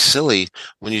be silly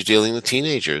when you're dealing with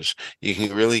teenagers. You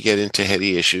can really get into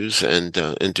heady issues and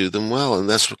do them well, and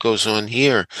that's what goes on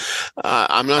here.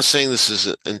 I'm not saying this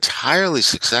is entirely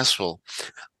successful.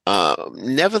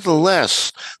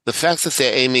 Nevertheless, the fact that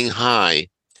they're aiming high,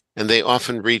 and they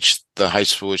often reach the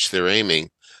heights for which they're aiming,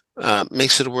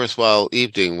 makes it a worthwhile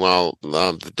evening, while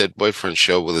the Dead Boyfriend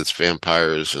show with its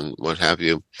vampires and what have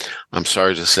you, I'm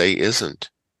sorry to say, isn't.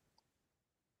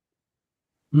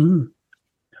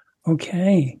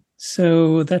 Okay.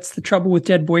 So that's The Trouble with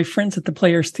Dead Boyfriends at the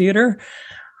Players Theater,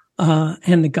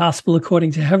 and The Gospel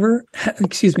According to Heather,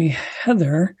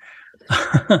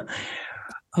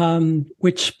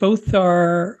 which both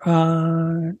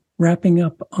are wrapping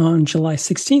up on July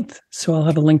 16th. So I'll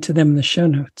have a link to them in the show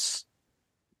notes.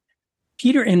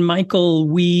 Peter and Michael,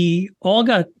 we all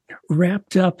got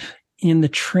wrapped up in the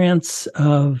trance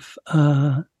of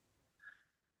John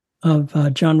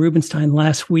Rubinstein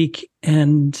last week,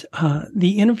 and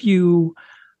the interview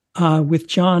with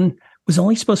John was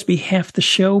only supposed to be half the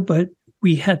show, but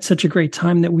we had such a great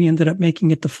time that we ended up making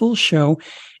it the full show.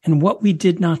 And what we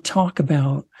did not talk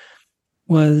about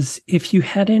was if you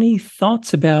had any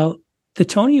thoughts about the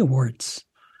Tony Awards.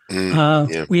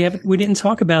 Yeah. We didn't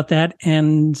talk about that,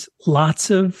 and lots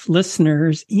of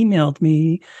listeners emailed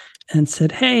me and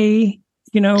said, "Hey,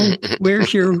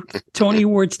 where's your Tony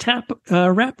Awards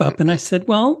wrap up?" And I said,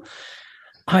 "Well,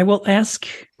 I will ask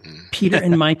Peter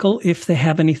and Michael if they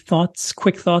have any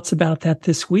quick thoughts about that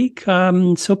this week."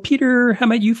 So, Peter, how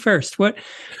about you first? What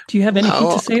do you have anything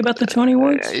to say about the Tony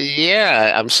Awards?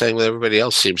 Yeah, I'm saying what everybody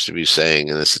else seems to be saying,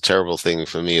 and it's a terrible thing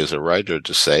for me as a writer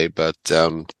to say, but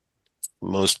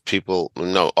most people,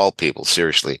 no, all people,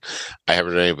 seriously. I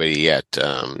haven't heard anybody yet.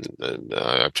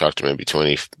 I've talked to maybe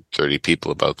 20, 30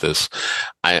 people about this.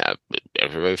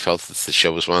 Everybody felt that the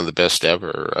show was one of the best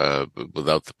ever,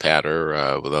 without the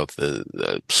patter, without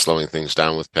the slowing things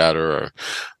down with patter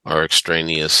or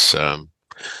extraneous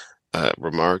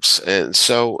remarks, and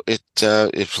so it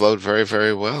flowed very,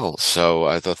 very well. So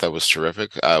I thought that was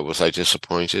terrific. Was I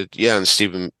disappointed? Yeah, and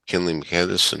Stephen Kinley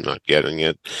McAndison not getting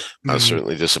it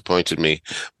certainly disappointed me.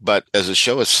 But as a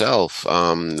show itself,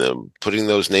 putting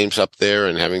those names up there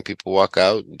and having people walk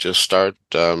out and just start,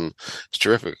 it's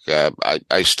terrific.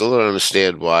 I still don't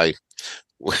understand why.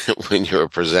 When you're a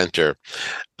presenter,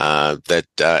 that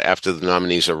after the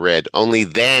nominees are read, only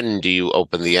then do you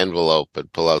open the envelope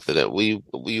and pull out the. We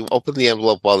open the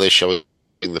envelope while they're showing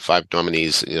the 5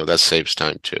 nominees. That saves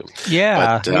time too.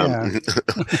 Yeah,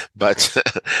 but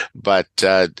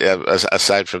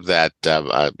aside from that,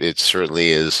 it certainly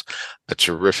is a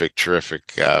terrific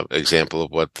example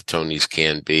of what the Tonys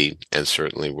can be, and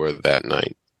certainly were that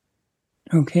night.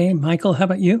 Okay, Michael, how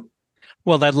about you?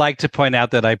 Well, I'd like to point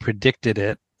out that I predicted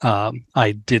it.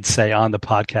 I did say on the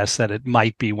podcast that it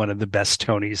might be one of the best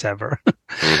Tonys ever.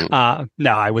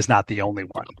 No, I was not the only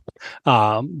one.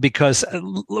 Because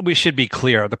we should be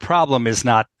clear, the problem is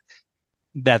not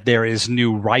that there is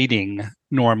new writing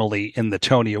normally in the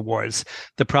Tony Awards.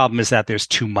 The problem is that there's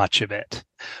too much of it.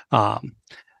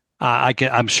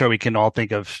 I'm sure we can all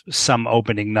think of some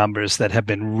opening numbers that have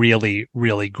been really,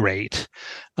 really great.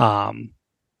 The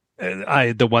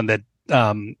one that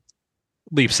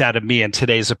leaps out of me, and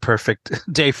today's a perfect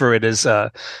day for it, is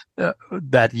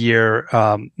that year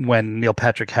when Neil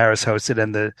Patrick Harris hosted,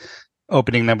 and the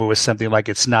opening number was something like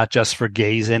 "It's Not Just for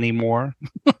Gays Anymore."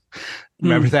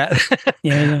 Remember that?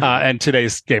 Yeah. And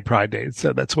today's Gay Pride Day,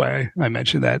 so that's why I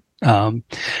mentioned that.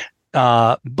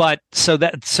 But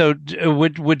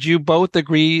would you both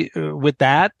agree with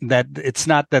that it's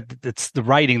not that it's the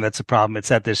writing that's the problem, it's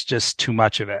that there's just too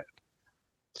much of it?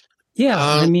 Yeah,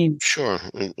 I mean, sure,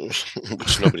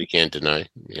 which nobody can deny.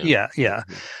 Yeah.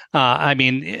 I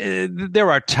mean,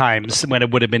 there are times when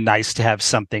it would have been nice to have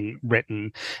something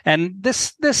written, and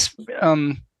this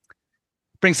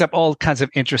brings up all kinds of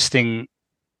interesting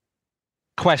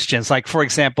questions. Like, for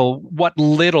example, what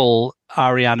little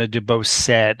Ariana DeBose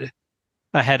said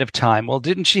ahead of time. Well,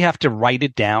 didn't she have to write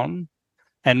it down?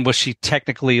 And was she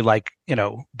technically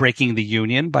breaking the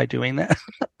union by doing that?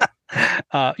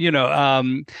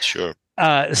 Sure.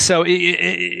 So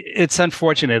it's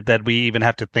unfortunate that we even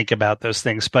have to think about those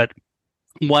things. But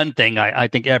one thing I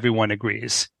think everyone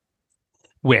agrees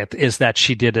with is that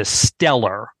she did a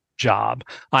stellar job.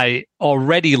 I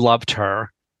already loved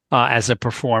her as a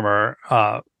performer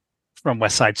from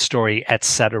West Side Story,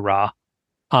 etc.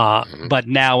 But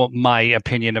now my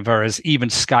opinion of her has even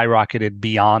skyrocketed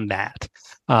beyond that.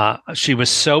 She was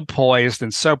so poised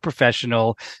and so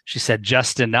professional. She said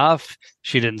just enough.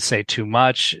 She didn't say too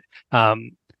much.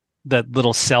 The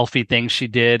little selfie thing she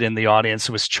did in the audience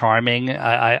was charming,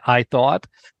 I thought.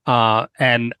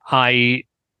 And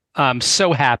I'm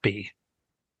so happy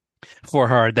for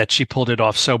her that she pulled it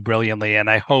off so brilliantly. And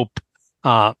I hope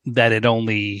that it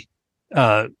only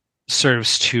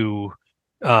serves to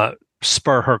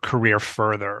spur her career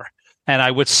further. And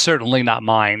I would certainly not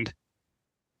mind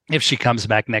if she comes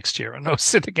back next year and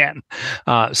hosts it again.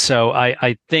 So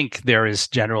I think there is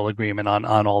general agreement on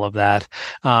all of that.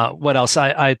 What else?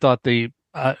 I thought the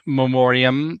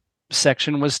memoriam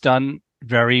section was done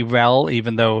very well,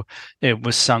 even though it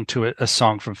was sung to a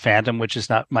song from Phantom, which is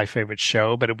not my favorite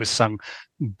show, but it was sung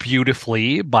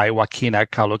beautifully by Joaquina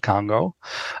Kalukango.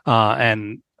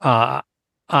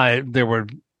 There were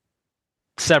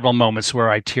several moments where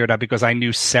I teared up because I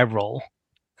knew several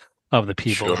of the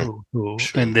people who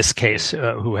in this case,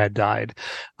 who had died.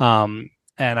 And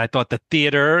I thought the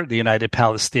United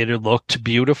Palace Theater, looked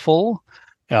beautiful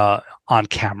on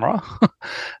camera.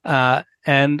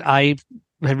 And I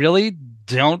really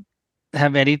don't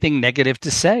have anything negative to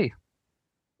say.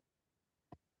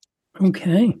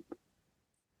 Okay.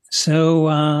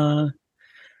 So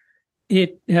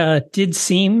it did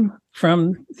seem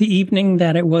from the evening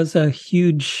that it was a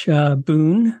huge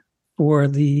boon for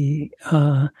the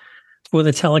for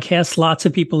the telecast. Lots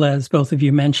of people, as both of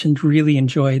you mentioned, really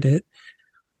enjoyed it.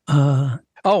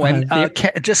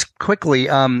 Just quickly,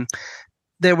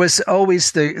 there was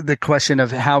always the question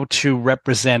of how to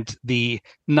represent the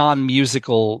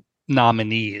non-musical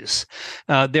nominees.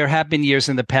 There have been years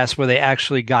in the past where they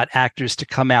actually got actors to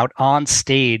come out on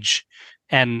stage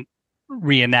and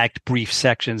reenact brief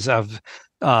sections of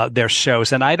their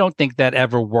shows, and I don't think that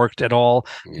ever worked at all.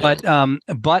 No.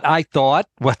 But I thought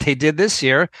what they did this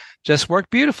year just worked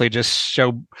beautifully. Just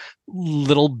show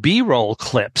little B-roll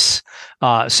clips,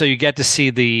 so you get to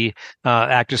see the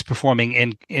actors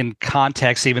performing in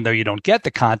context, even though you don't get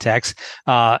the context,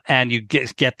 and you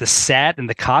get the set and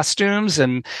the costumes,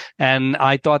 and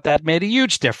I thought that made a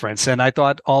huge difference. And I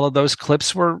thought all of those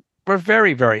clips were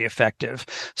very, very effective.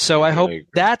 So I hope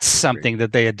that's something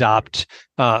that they adopt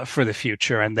for the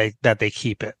future, and that they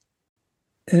keep it.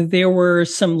 There were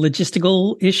some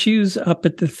logistical issues up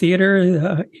at the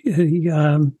theater.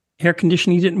 The air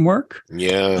conditioning didn't work.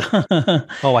 Yeah.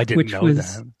 Oh, I didn't know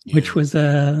that. Which was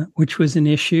an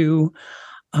issue.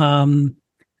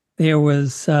 There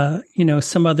was,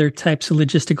 some other types of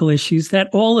logistical issues. That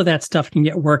all of that stuff can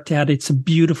get worked out. It's a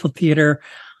beautiful theater.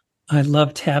 I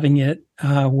loved having it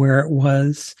where it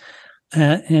was,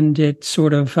 and it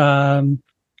sort of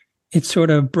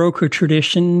broke a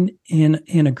tradition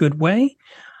in a good way.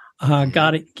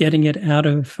 Getting it out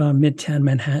of Midtown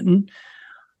Manhattan,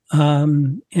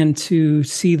 and to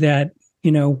see that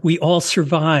we all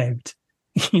survived,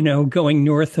 going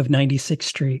north of 96th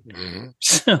Street. Mm-hmm.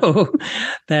 So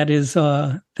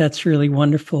that's really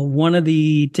wonderful. One of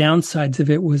the downsides of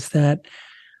it was that.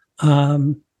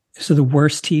 So the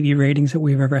worst TV ratings that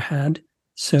we've ever had.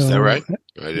 So is that right?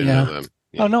 I didn't know that.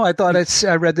 Yeah. Oh no, I thought I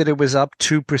read that it was up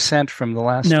 2% from the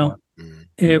last one. No,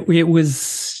 it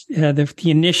was the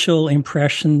initial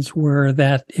impressions were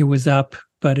that it was up,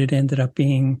 but it ended up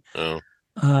being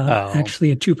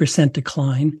actually a 2%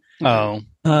 decline. Oh,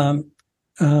 so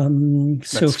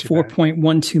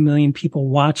 4.12 million people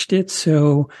watched it.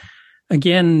 So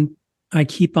again, I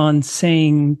keep on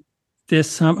saying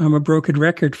this. I'm a broken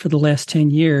record for the last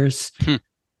 10 years.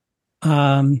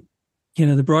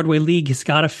 The Broadway League has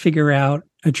got to figure out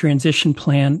a transition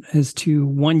plan as to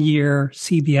 1 year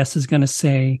CBS is going to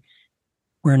say,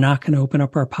 we're not going to open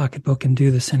up our pocketbook and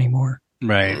do this anymore.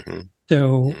 Right.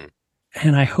 So,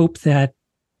 and I hope that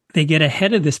they get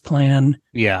ahead of this plan.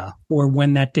 Yeah. Or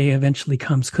when that day eventually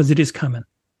comes, because it is coming.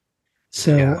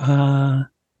 So,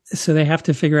 so they have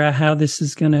to figure out how this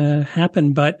is going to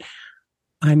happen. But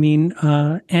I mean,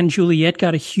 and Juliet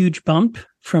got a huge bump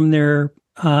from their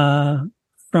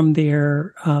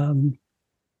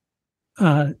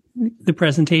the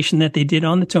presentation that they did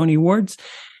on the Tony Awards,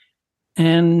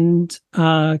 and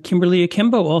Kimberly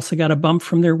Akimbo also got a bump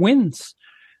from their wins.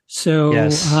 So,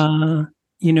 yes.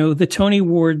 The Tony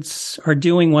Awards are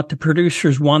doing what the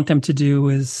producers want them to do,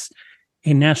 is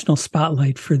a national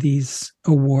spotlight for these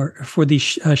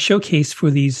showcase for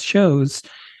these shows,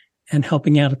 and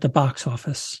helping out at the box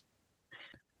office.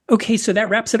 Okay, so that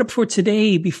wraps it up for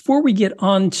today. Before we get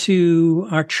on to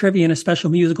our trivia and a special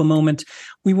musical moment,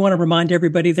 we want to remind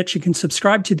everybody that you can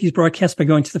subscribe to these broadcasts by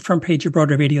going to the front page of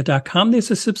BroadwayRadio.com. There's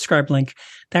a subscribe link.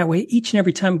 That way, each and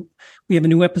every time we have a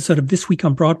new episode of This Week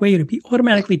on Broadway, it'll be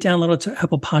automatically downloaded to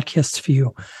Apple Podcasts for you.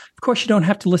 Of course, you don't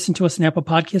have to listen to us on Apple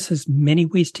Podcasts. There's many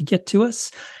ways to get to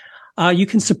us. You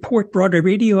can support Broadway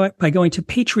Radio by going to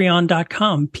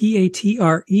patreon.com,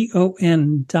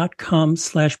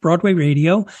 patreon.com/Broadway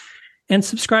Radio, and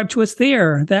subscribe to us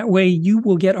there. That way you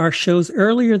will get our shows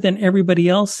earlier than everybody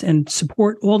else and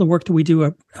support all the work that we do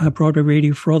at Broadway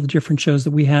Radio for all the different shows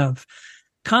that we have.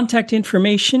 Contact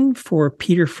information for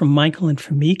Peter, from Michael, and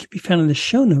from me can be found in the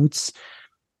show notes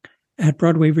at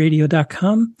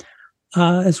BroadwayRadio.com,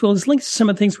 as well as links to some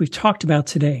of the things we've talked about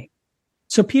today.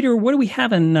 So, Peter, what do we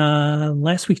have in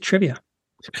last week's trivia?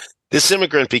 This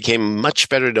immigrant became much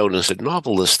better known as a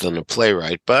novelist than a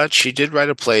playwright, but she did write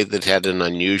a play that had an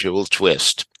unusual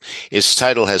twist. Its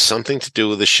title has something to do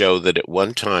with a show that at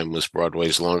one time was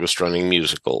Broadway's longest-running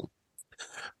musical.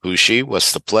 Who's she?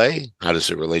 What's the play? How does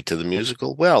it relate to the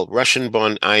musical? Well,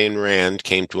 Russian-born Ayn Rand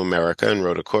came to America and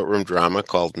wrote a courtroom drama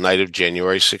called Night of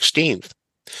January 16th.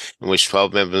 In which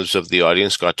 12 members of the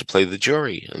audience got to play the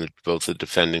jury, and both the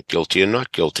defendant guilty and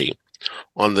not guilty.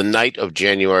 On the night of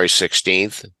January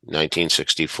 16th,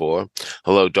 1964,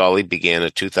 Hello, Dolly began a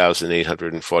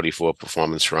 2,844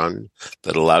 performance run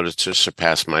that allowed it to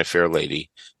surpass My Fair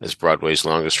Lady as Broadway's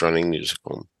longest-running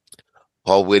musical.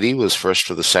 Paul Whitty was first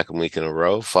for the second week in a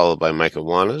row, followed by Micah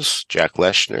Wanas, Jack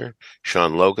Leshner,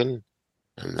 Sean Logan,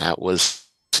 and that was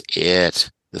it.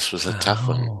 This was a tough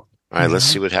one. All right, let's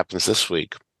see what happens this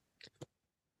week.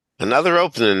 Another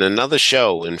opening, another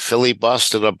show in Philly,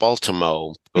 Boston, or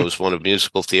Baltimore goes one of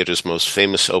musical theater's most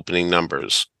famous opening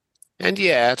numbers. And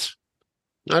yet,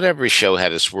 not every show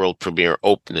had its world premiere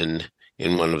opening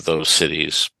in one of those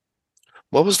cities.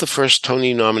 What was the first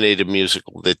Tony-nominated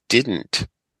musical that didn't?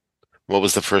 What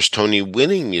was the first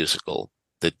Tony-winning musical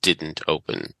that didn't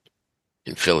open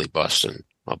in Philly, Boston,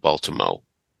 or Baltimore?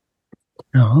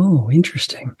 Oh,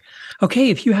 interesting. Okay,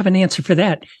 if you have an answer for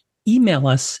that, email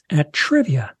us at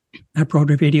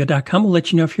trivia@broadwayradio.com. We'll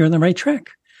let you know if you're on the right track.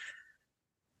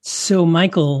 So,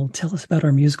 Michael, tell us about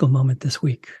our musical moment this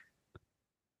week.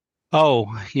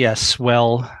 Oh, yes.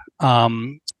 Well,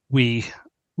 we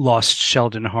lost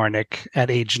Sheldon Harnick at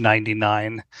age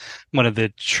 99, one of the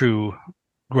true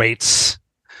greats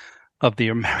of the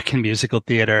American musical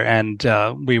theater. And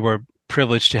we were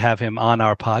privileged to have him on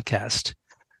our podcast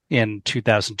in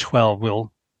 2012.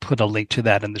 We'll put a link to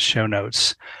that in the show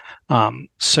notes.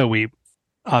 So we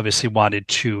obviously wanted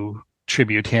to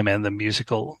tribute him and the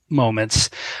musical moments.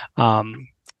 And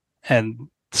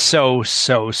so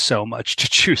much to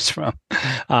choose from.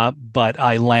 But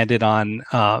I landed on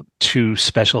two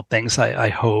special things, I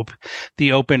hope.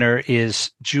 The opener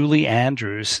is Julie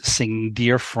Andrews singing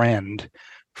Dear Friend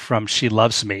from She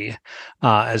Loves Me.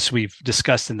 As we've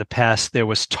discussed in the past, there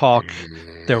was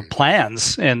there were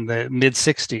plans in the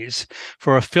mid-'60s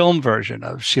for a film version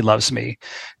of She Loves Me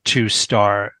to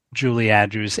star Julie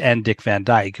Andrews and Dick Van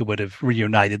Dyke, who would have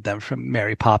reunited them from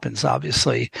Mary Poppins,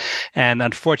 obviously. And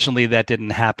unfortunately, that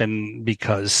didn't happen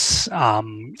because a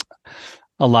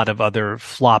lot of other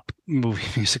flop movie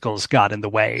musicals got in the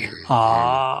way.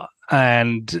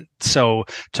 And so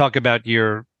talk about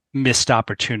your missed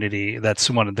opportunity. That's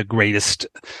one of the greatest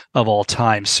of all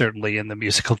time, certainly in the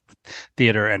musical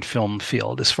theater and film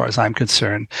field, as far as I'm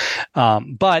concerned.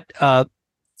 But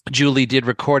Julie did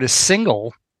record a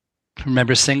single.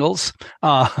 Remember singles?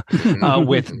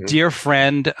 With Dear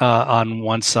Friend on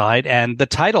one side and the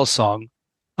title song,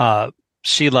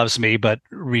 She Loves Me, but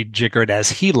rejiggered as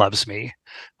He Loves Me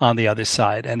on the other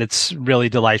side. And it's really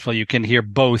delightful. You can hear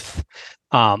both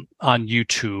on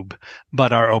YouTube,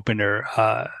 but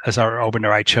as our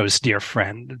opener, I chose Dear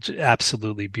Friend. It's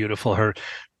absolutely beautiful. Her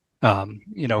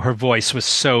voice was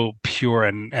so pure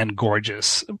and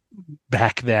gorgeous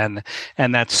back then.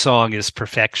 And that song is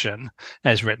perfection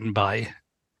as written by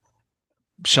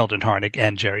Sheldon Harnick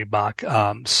and Jerry Bach.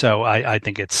 So I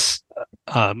think it's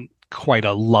quite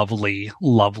a lovely,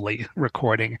 lovely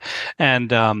recording.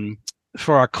 And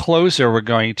for our closer, we're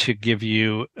going to give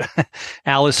you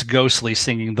Alice Ghostley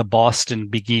singing The Boston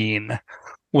Beguine,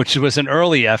 which was an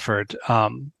early effort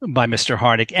by Mr.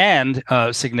 Harnick, and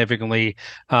significantly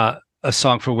a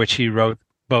song for which he wrote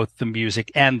both the music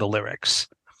and the lyrics.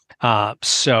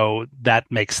 So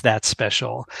that makes that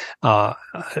special.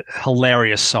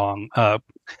 Hilarious song.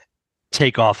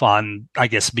 Take off on, I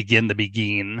guess, Begin the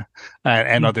Beguine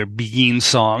and other Beguine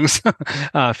songs,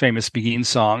 famous Beguine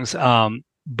songs.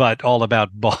 But all about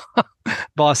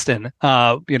Boston,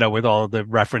 with all the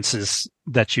references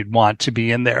that you'd want to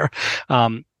be in there.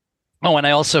 And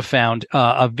I also found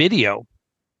a video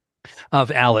of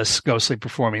Alice Ghostley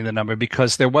performing the number,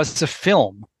 because there was a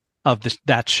film of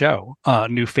that show,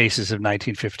 New Faces of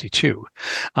 1952.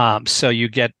 So you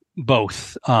get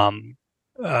both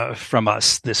from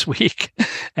us this week,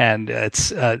 and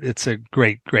it's a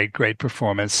great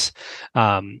performance.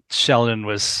 Sheldon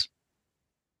was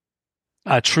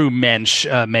a true mensch.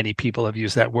 Many people have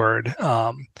used that word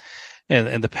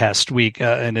in the past week,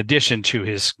 in addition to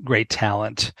his great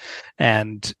talent.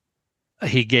 And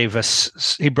he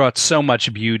brought so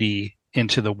much beauty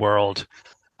into the world.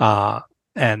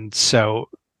 And so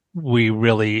we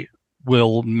really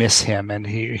will miss him. And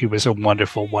he was a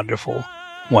wonderful, wonderful,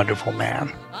 wonderful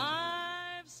man.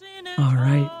 All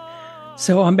right.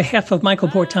 So on behalf of Michael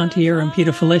Portantiere and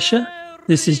Peter Felicia,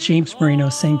 this is James Marino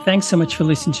saying thanks so much for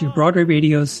listening to Broadway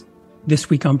Radio's This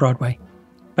Week on Broadway.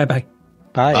 Bye-bye.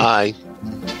 Bye. Bye.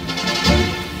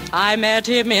 I met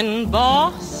him in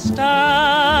Boston,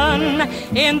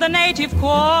 in the native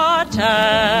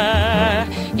quarter.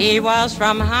 He was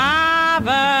from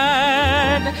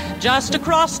Harvard, just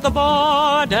across the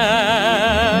border.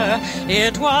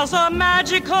 It was a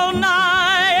magical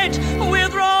night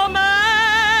with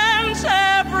romance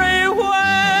everywhere.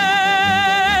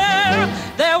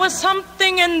 There was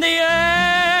something in the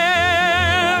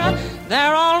air.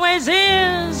 There always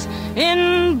is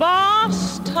in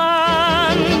Boston.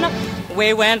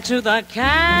 We went to the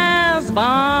Casbah.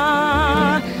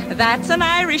 That's an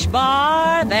Irish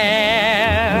bar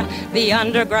there. The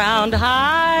underground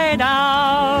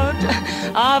hideout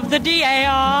of the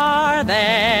DAR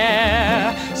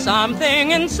there.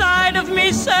 Something inside of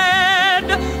me said,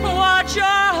 watch your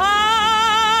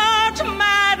heart,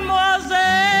 mademoiselle.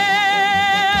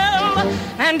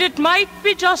 And it might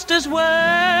be just as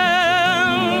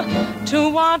well to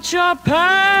watch your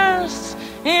purse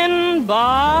in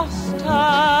Boston.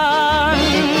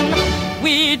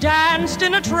 We danced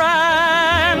in a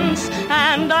trance,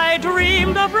 and I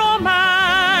dreamed of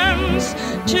romance,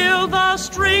 till the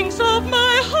strings of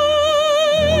my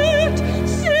heart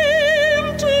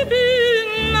seemed to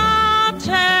be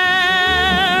knotted,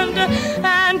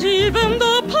 and even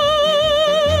the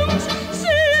palms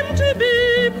seemed to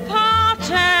be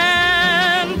parted.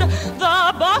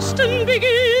 The Boston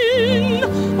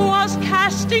begin was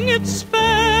casting its spell,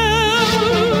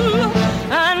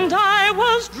 and I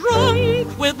was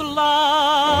drunk with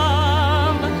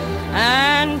love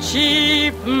and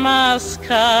cheap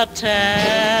muscatel.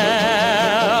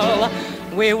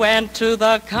 We went to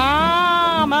the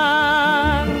Common,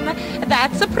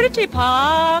 that's a pretty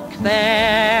park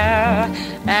there.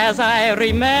 As I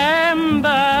remember,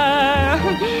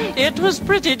 it was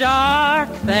pretty dark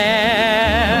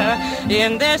there,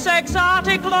 in this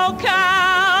exotic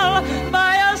locale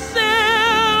by a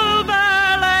silver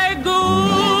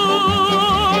lagoon,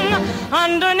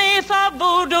 underneath a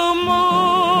voodoo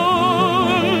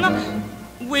moon.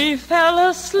 We fell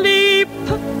asleep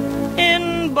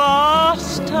in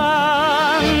Boston.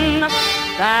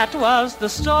 That was the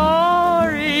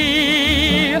story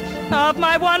of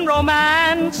my one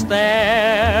romance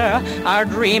there. Our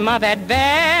dream of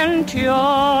adventure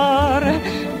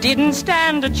didn't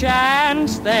stand a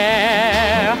chance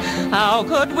there. How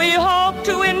could we hope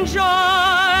to enjoy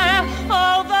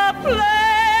all the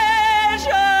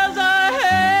pleasures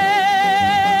ahead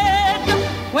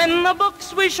when the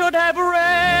books we should have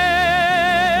read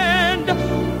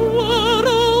were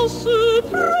all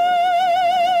surprise?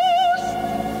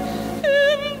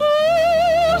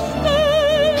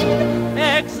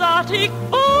 Exotic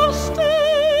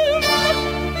Boston,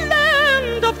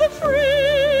 land of the free.